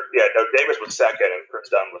Dunn was 3rd. Yeah, no, Davis was 2nd and Chris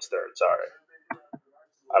Dunn was 3rd. Sorry.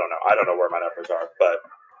 I don't know where my numbers are. But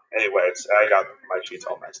anyways, I got my sheets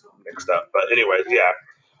all mixed up. But anyways, yeah.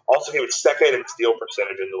 Also, he was 2nd in steal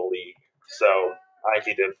percentage in the league. So, I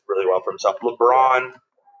think he did really well for himself. LeBron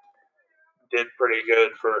did pretty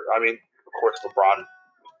good of course, LeBron.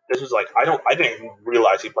 This was like, I didn't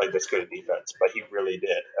realize he played this good defense, but he really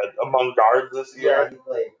did. Among guards this year, he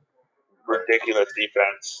played ridiculous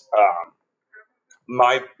defense.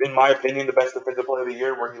 In my opinion, the best defensive play of the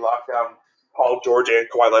year, where he locked down Paul George and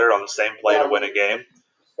Kawhi Leonard on the same play to win a game.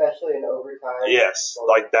 Especially in overtime. Yes,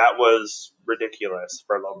 like that was ridiculous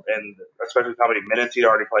and especially how many minutes he'd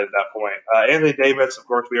already played at that point. Anthony Davis, of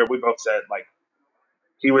course, we both said like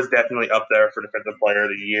he was definitely up there for defensive player of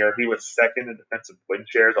the year. He was 2nd in defensive win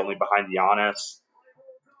shares, only behind Giannis.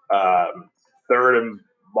 3rd in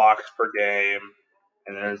blocks per game.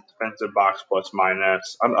 And then his defensive box plus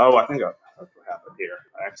minus. I think that's what happened here.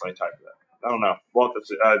 I actually typed that. I don't know. Well,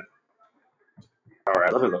 all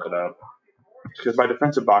right, let me look it up. Because my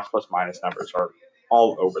defensive box plus minus numbers are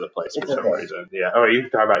all over the place for some reason. Yeah. All right, you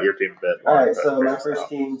can talk about your team a bit. All right, so my first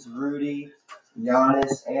team's Rudy,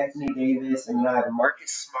 Giannis, Anthony Davis, and then I have Marcus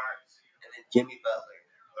Smart and then Jimmy Butler.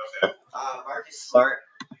 Okay. Marcus Smart,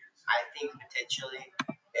 I think potentially,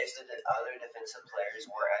 if the other defensive players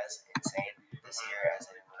were as insane this year as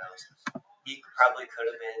anyone else, he probably could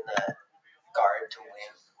have been the guard to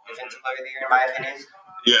win defensive player of the year, in my opinion.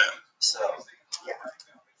 Yeah. So, yeah,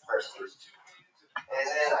 first team. And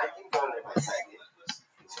then I think going to my second.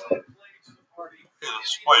 So, wait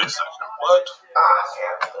a second. What? Okay,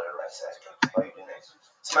 I'm going to my second.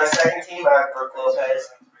 So my second team, I have Brook Lopez,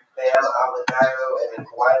 Bam Adebayo, and then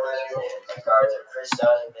Kawhi Leonard, and my guards are Chris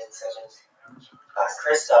Dunn and Ben Simmons.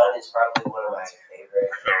 Chris Dunn is probably one of my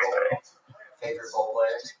favorite ball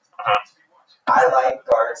players. I like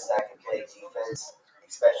guards that can play defense,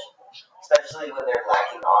 especially when they're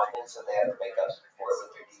lacking offense, so they have to make up for it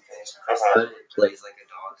with their defense. Chris Dunn plays like a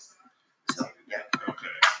dog. So, yeah.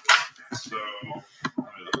 Okay. So,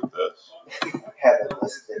 let me look at this. Having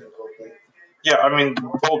less difficulty. Yeah, I mean,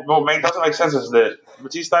 what doesn't make sense is that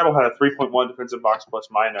Matisse Thybulle had a 3.1 defensive box plus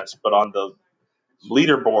minus, but on the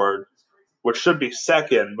leaderboard, which should be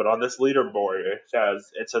 2nd, but on this leaderboard it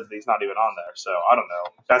says that he's not even on there. So I don't know.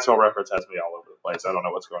 Basketball Reference has me all over the place. I don't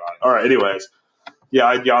know what's going on. All right. Anyways, yeah,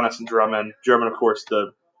 I had Giannis and Drummond. Drummond, of course,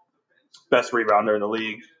 the best rebounder in the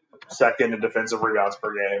league, 2nd in defensive rebounds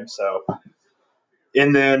per game. So,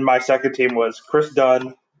 and then my second team was Chris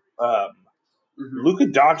Dunn, Luka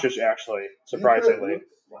Doncic, actually, surprisingly.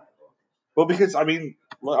 Well, because I mean,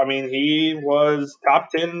 he was top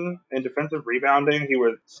 10 in defensive rebounding. He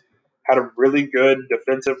had a really good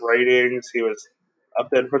defensive ratings. He was up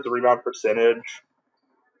there in defensive rebound percentage,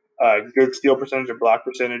 good steal percentage and block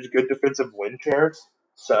percentage, good defensive win shares.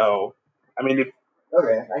 So, I mean,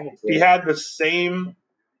 he had the same,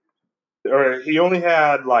 or he only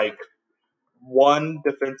had like one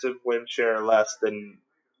defensive win share less than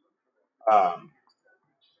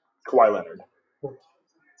Kawhi Leonard.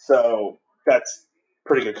 So that's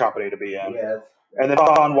pretty good company to be in. Yeah. And then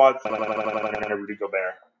Deshaun Watson and Rudy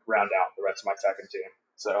Gobert round out the rest of my second team.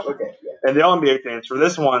 So, okay, yeah. And the All-NBA teams for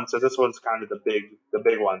this one, so this one's kind of the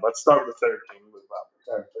big one. Let's start with the third team.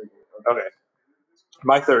 Okay.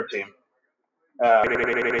 My third team.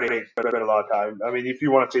 Spent a lot of time. I mean, if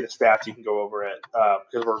you want to see the stats, you can go over it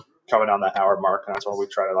because we're coming on that hour mark, and that's where we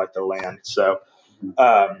try to like to land. So,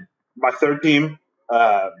 my third team,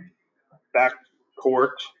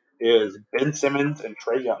 backcourt is Ben Simmons and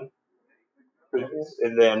Trae Young.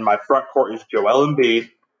 And then my front court is Joel Embiid,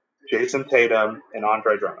 Jason Tatum, and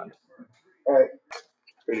Andre Drummond. All right.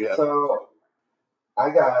 So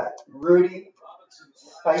I got Rudy,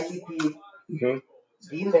 Spicy Pete,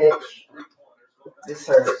 D. Mitch. This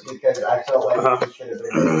hurts because I felt like he should have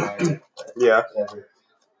been there. Yeah.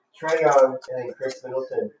 Trae Young and then Chris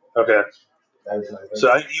Middleton. Okay. That was my so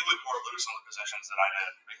you went more loose on the positions than I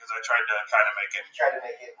did because I tried to kind of make it Try to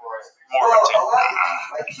make it more. more Well, a lot,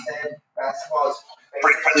 like you said, basketball is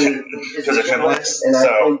basically positionless. and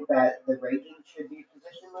So I think that the ranking should be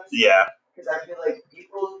positionless. yeah, Because I feel like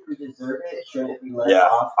people who deserve it shouldn't be let yeah.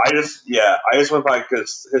 off. I just went by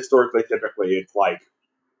because historically, typically, it's like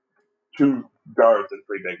 2 guards and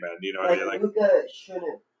 3 big men. You know what I mean? Like Luka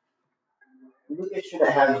shouldn't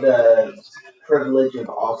have the privilege of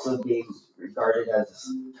also being regarded as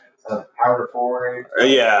a power forward,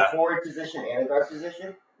 yeah, a forward position and a guard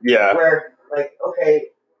position. yeah, Where, like, okay,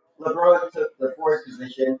 LeBron took the forward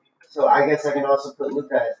position, so I guess I can also put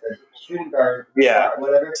Luka as the shooting guard, yeah.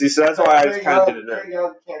 whatever. See, so that's But why I just kind of did it. Trae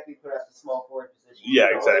Young can't be put at the small forward position. Yeah, He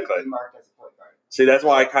can only exactly. be marked as a point guard. See, that's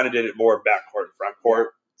why I kind of did it more backcourt,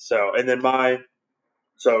 frontcourt. So, and then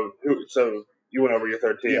so you went over your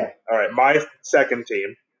third team. Yeah. All right, my second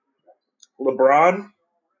team: LeBron,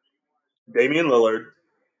 Damian Lillard,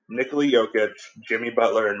 Nikola Jokic, Jimmy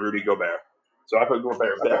Butler, and Rudy Gobert. So I put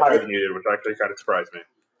Gobert a bit higher than you did, which actually kind of surprised me.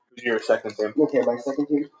 Who's your second team? Okay, my second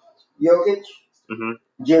team: Jokic,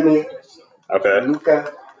 Mm-hmm. Jimmy, Okay.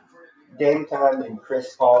 Luka, Dame Time, and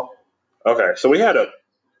Chris Paul. Okay, so we had a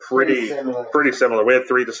pretty similar. similar. We had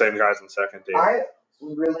 3 of the same guys in the second team. I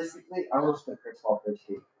almost put Chris Paul first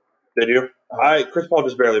team. Did you? Chris Paul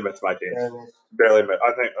just barely missed my team. Barely missed.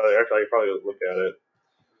 I think actually I could probably look at it.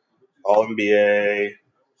 All NBA.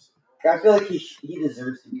 I feel like he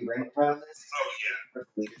deserves to be ranked on this. Oh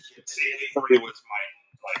yeah. CP3 was my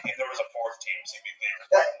if there was a 4th team, CP3 was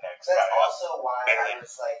my next guy. That's also why I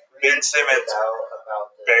was like Ben Simmons about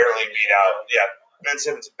barely beat out. Yeah, Ben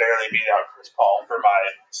Simmons barely beat out Chris Paul for my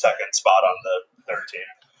second spot on the third team.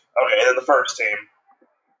 Okay, and then the first team: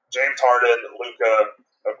 James Harden, Luka,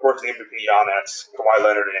 of course the MVP Giannis, Kawhi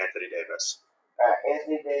Leonard, and Anthony Davis.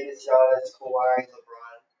 Anthony Davis, Giannis, Kawhi,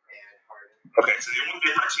 LeBron, and Harden. Okay, so the only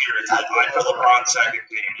difference here is that I put LeBron second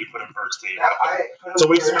team, you put him first team. So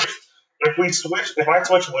we switched. If I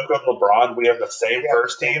switch Luka and LeBron, we have the same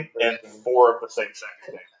first team and 4 of the same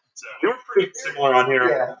second team. So we were pretty similar on here.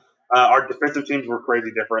 Yeah. Our defensive teams were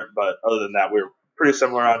crazy different, but other than that, we were pretty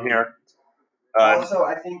similar on here. Also,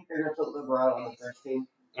 I think they're going to put LeBron on the first team.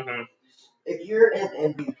 Mm-hmm. If you're in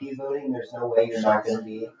MVP voting, there's no way you're not going to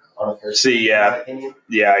be on the first team. Yeah. In my opinion.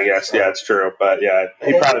 Yeah, I guess. Yeah, it's true. But yeah,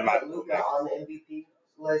 he probably might. Luka on the MVP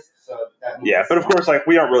list, so that means. Yeah, but of course,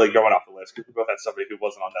 we aren't really going off the list because we both had somebody who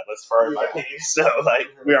wasn't on that list for our team. So,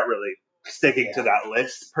 we aren't really sticking to that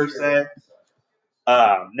list per se.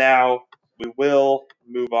 Now, we will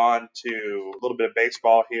move on to a little bit of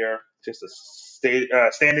baseball here. Just a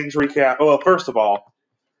standings recap. Well, first of all,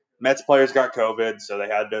 Mets players got COVID, so they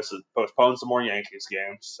had to postpone some more Yankees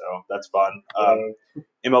games. So that's fun.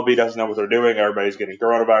 MLB doesn't know what they're doing. Everybody's getting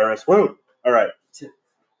coronavirus. Woo! All right.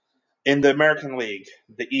 In the American League,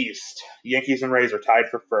 the East, Yankees and Rays are tied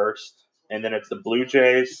for first. And then it's the Blue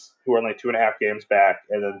Jays, who are only 2.5 games back,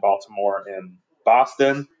 and then Baltimore and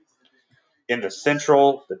Boston. In the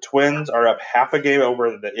Central, the Twins are up half a game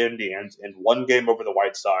over the Indians and 1 game over the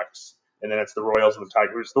White Sox. And then it's the Royals and the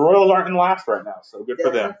Tigers. The Royals aren't in last right now, so good for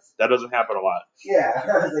them. That doesn't happen a lot. Yeah,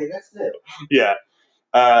 I was like, that's it. Yeah.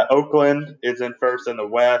 Oakland is in first in the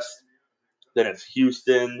West. Then it's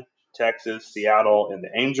Houston, Texas, Seattle, and the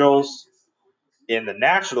Angels. In the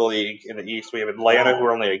National League in the East, we have Atlanta, who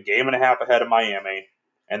are only a game and a half ahead of Miami.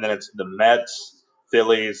 And then it's the Mets,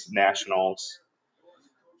 Phillies, Nationals.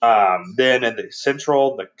 Then in the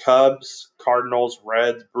Central, the Cubs, Cardinals,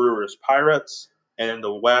 Reds, Brewers, Pirates. And in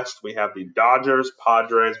the West, we have the Dodgers,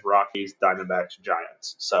 Padres, Rockies, Diamondbacks,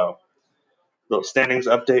 Giants. So, little standings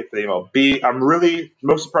update for the MLB.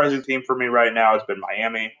 Most surprising team for me right now has been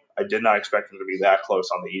Miami. I did not expect them to be that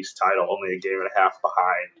close on the East title, only a game and a half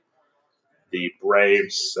behind the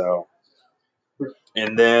Braves. So,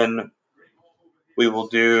 and then we will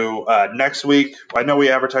do next week. I know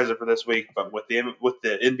we advertised it for this week, but with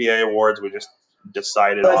the NBA awards, we just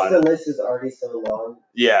decided on. The list is already so long.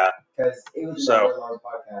 Yeah. Because it was another long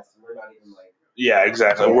podcast, and we're not even like. Yeah,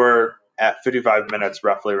 exactly. Yeah. We're at 55 minutes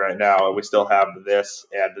roughly right now, and we still have this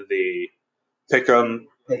and the Pick'em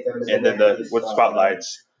and then with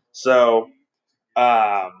spotlights. So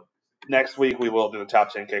next week we will do the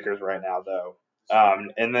top 10 kickers right now, though.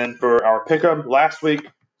 And then for our Pick'em, last week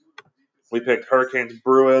we picked Hurricanes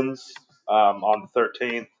Bruins on the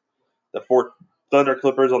 13th, the Thunder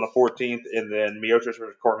Clippers on the 14th, and then Miocic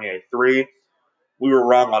versus Cormier 3. We were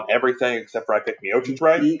wrong on everything except for I picked Miocic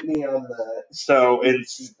right. Beat me on the. So in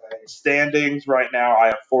standings right now, I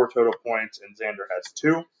have 4 total points and Xander has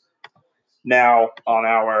 2. Now on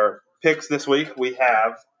our picks this week, we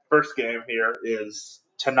have first game here is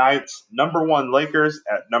tonight's number 1 Lakers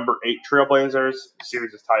at number 8 Trailblazers. The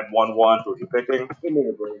series is tied 1-1. Who are you picking? Give me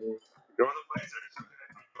the Blazers. Go to the Blazers.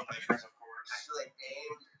 The Lakers, of course. I feel like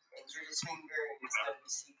Dame injured his finger and he's going to be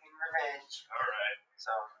seeking revenge. All right.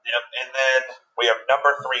 So. Yep. And then we have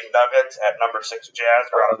number 3 Nuggets at number 6 Jazz.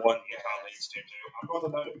 Round 1, Utah leads 2-2. I'm going with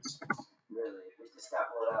the Nuggets. Really? We just got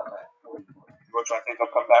blown out by 40 points. Which I think will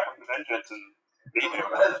come back with a vengeance and beat him.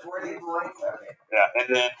 40 points? Okay. Yeah. And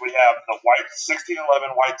then we have the 16-11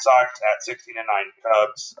 White Sox at 16-9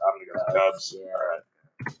 Cubs. I'm going to go with the Cubs. Yeah. All right.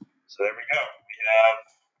 So there we go. We have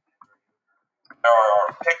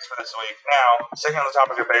our picks for this week. Now, sticking on the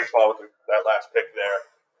topic of baseball with that last pick there,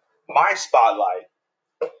 my spotlight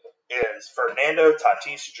is Fernando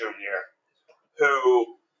Tatis Jr.,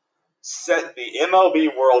 who set the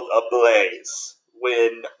MLB world ablaze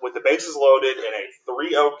when, with the bases loaded in a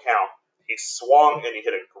 3-0 count, he swung and he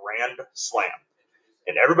hit a grand slam.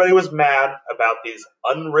 And everybody was mad about these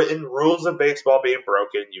unwritten rules of baseball being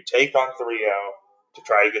broken. You take on 3-0 to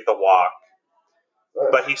try to get the walk.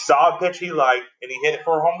 But he saw a pitch he liked, and he hit it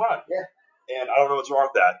for a home run. Yeah. And I don't know what's wrong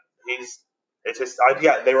with that. It's just,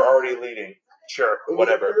 yeah, they were already leading. Sure, And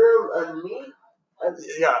whatever. You threw a knee?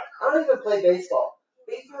 Yeah. I don't even play baseball.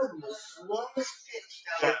 They threw the slowest pitch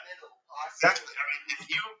down the middle possible. Exactly. I mean,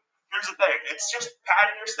 here's the thing. It's just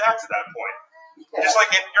padding your stats at that point. Yeah. Just like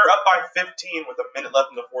if you're up by 15 with a minute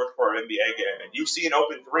left in the fourth quarter of an NBA game, and you see an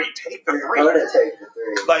open 3, take the 3. I'm going to take the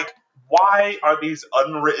 3. Like, why are these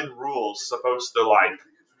unwritten rules supposed to, like,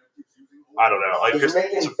 I don't know. Like, He's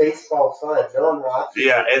making baseball fun. No one watches.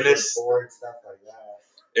 Yeah, and this, board stuff like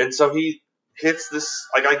that. and so he hits this.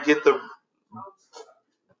 Like, I get the.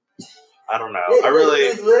 I don't know. Yeah, I really.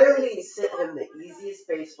 He's literally sent him the easiest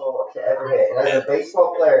baseball to ever hit. And as a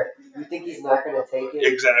baseball player, you think he's not going to take it?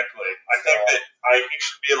 Exactly. I think that he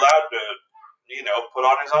should be allowed to, put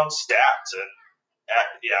on his own stats, and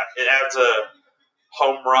it adds a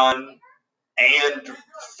home run and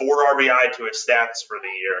 4 RBI to his stats for the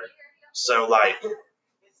year. So, like,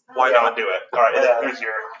 why not do it? All right, and then here's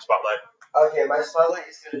your spotlight. Okay, my spotlight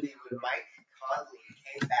is going to be when Mike Conley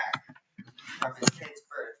came back from his kid's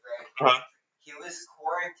birth, right? Uh-huh. He was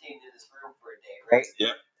quarantined in his room for a day, right?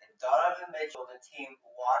 Yeah. And Donovan Mitchell, the team,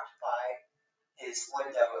 walked by his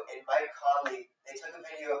window, and Mike Conley, they took a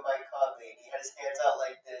video of Mike Conley, and he had his hands out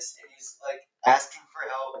like this, and he's, like, asking for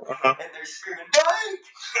help, and they're screaming, Mike!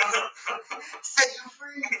 Set you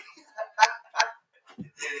free!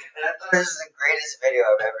 And I thought this was the greatest video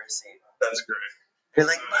I've ever seen. That's great. You're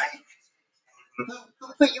like, Mike, who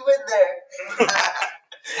put you in there?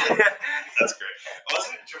 That's great.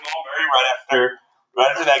 Wasn't Jamal Murray right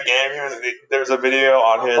after that game? There was a video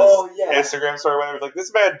on his Instagram story where he was like,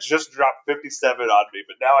 "This man just dropped 57 on me,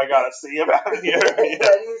 but now I gotta see him out here." And he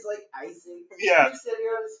was like icing. Yeah. He's sitting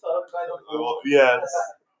on his phone by the pool. Yes.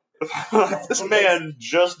 This man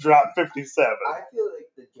just dropped 57. I feel like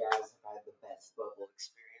the Jazz have had the best bubble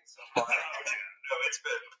experience so far. No, it's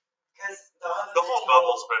been. Because The whole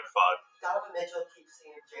bubble's been fun. Donovan Mitchell keeps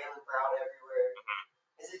seeing Jaylen Brown everywhere.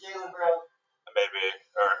 Is it Jaylen Brown? Maybe,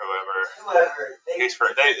 or whoever. Whoever. He's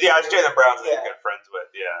friends. It's Jaylen Brown that he's good friends with,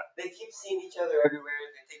 yeah. They keep seeing each other everywhere.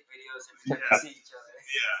 They take videos every time they see each other.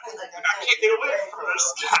 Yeah. Like, I can't get away from this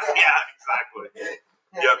guy. Yeah, exactly.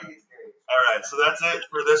 Yep. All right, so that's it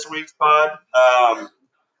for this week's pod.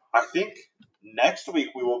 I think next week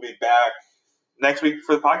we will be back. Next week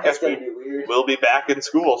for the podcast week, we'll be back in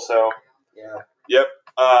school. So, yep.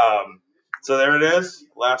 So there it is.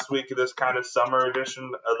 Last week of this kind of summer edition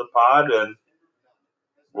of the pod, and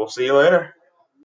we'll see you later.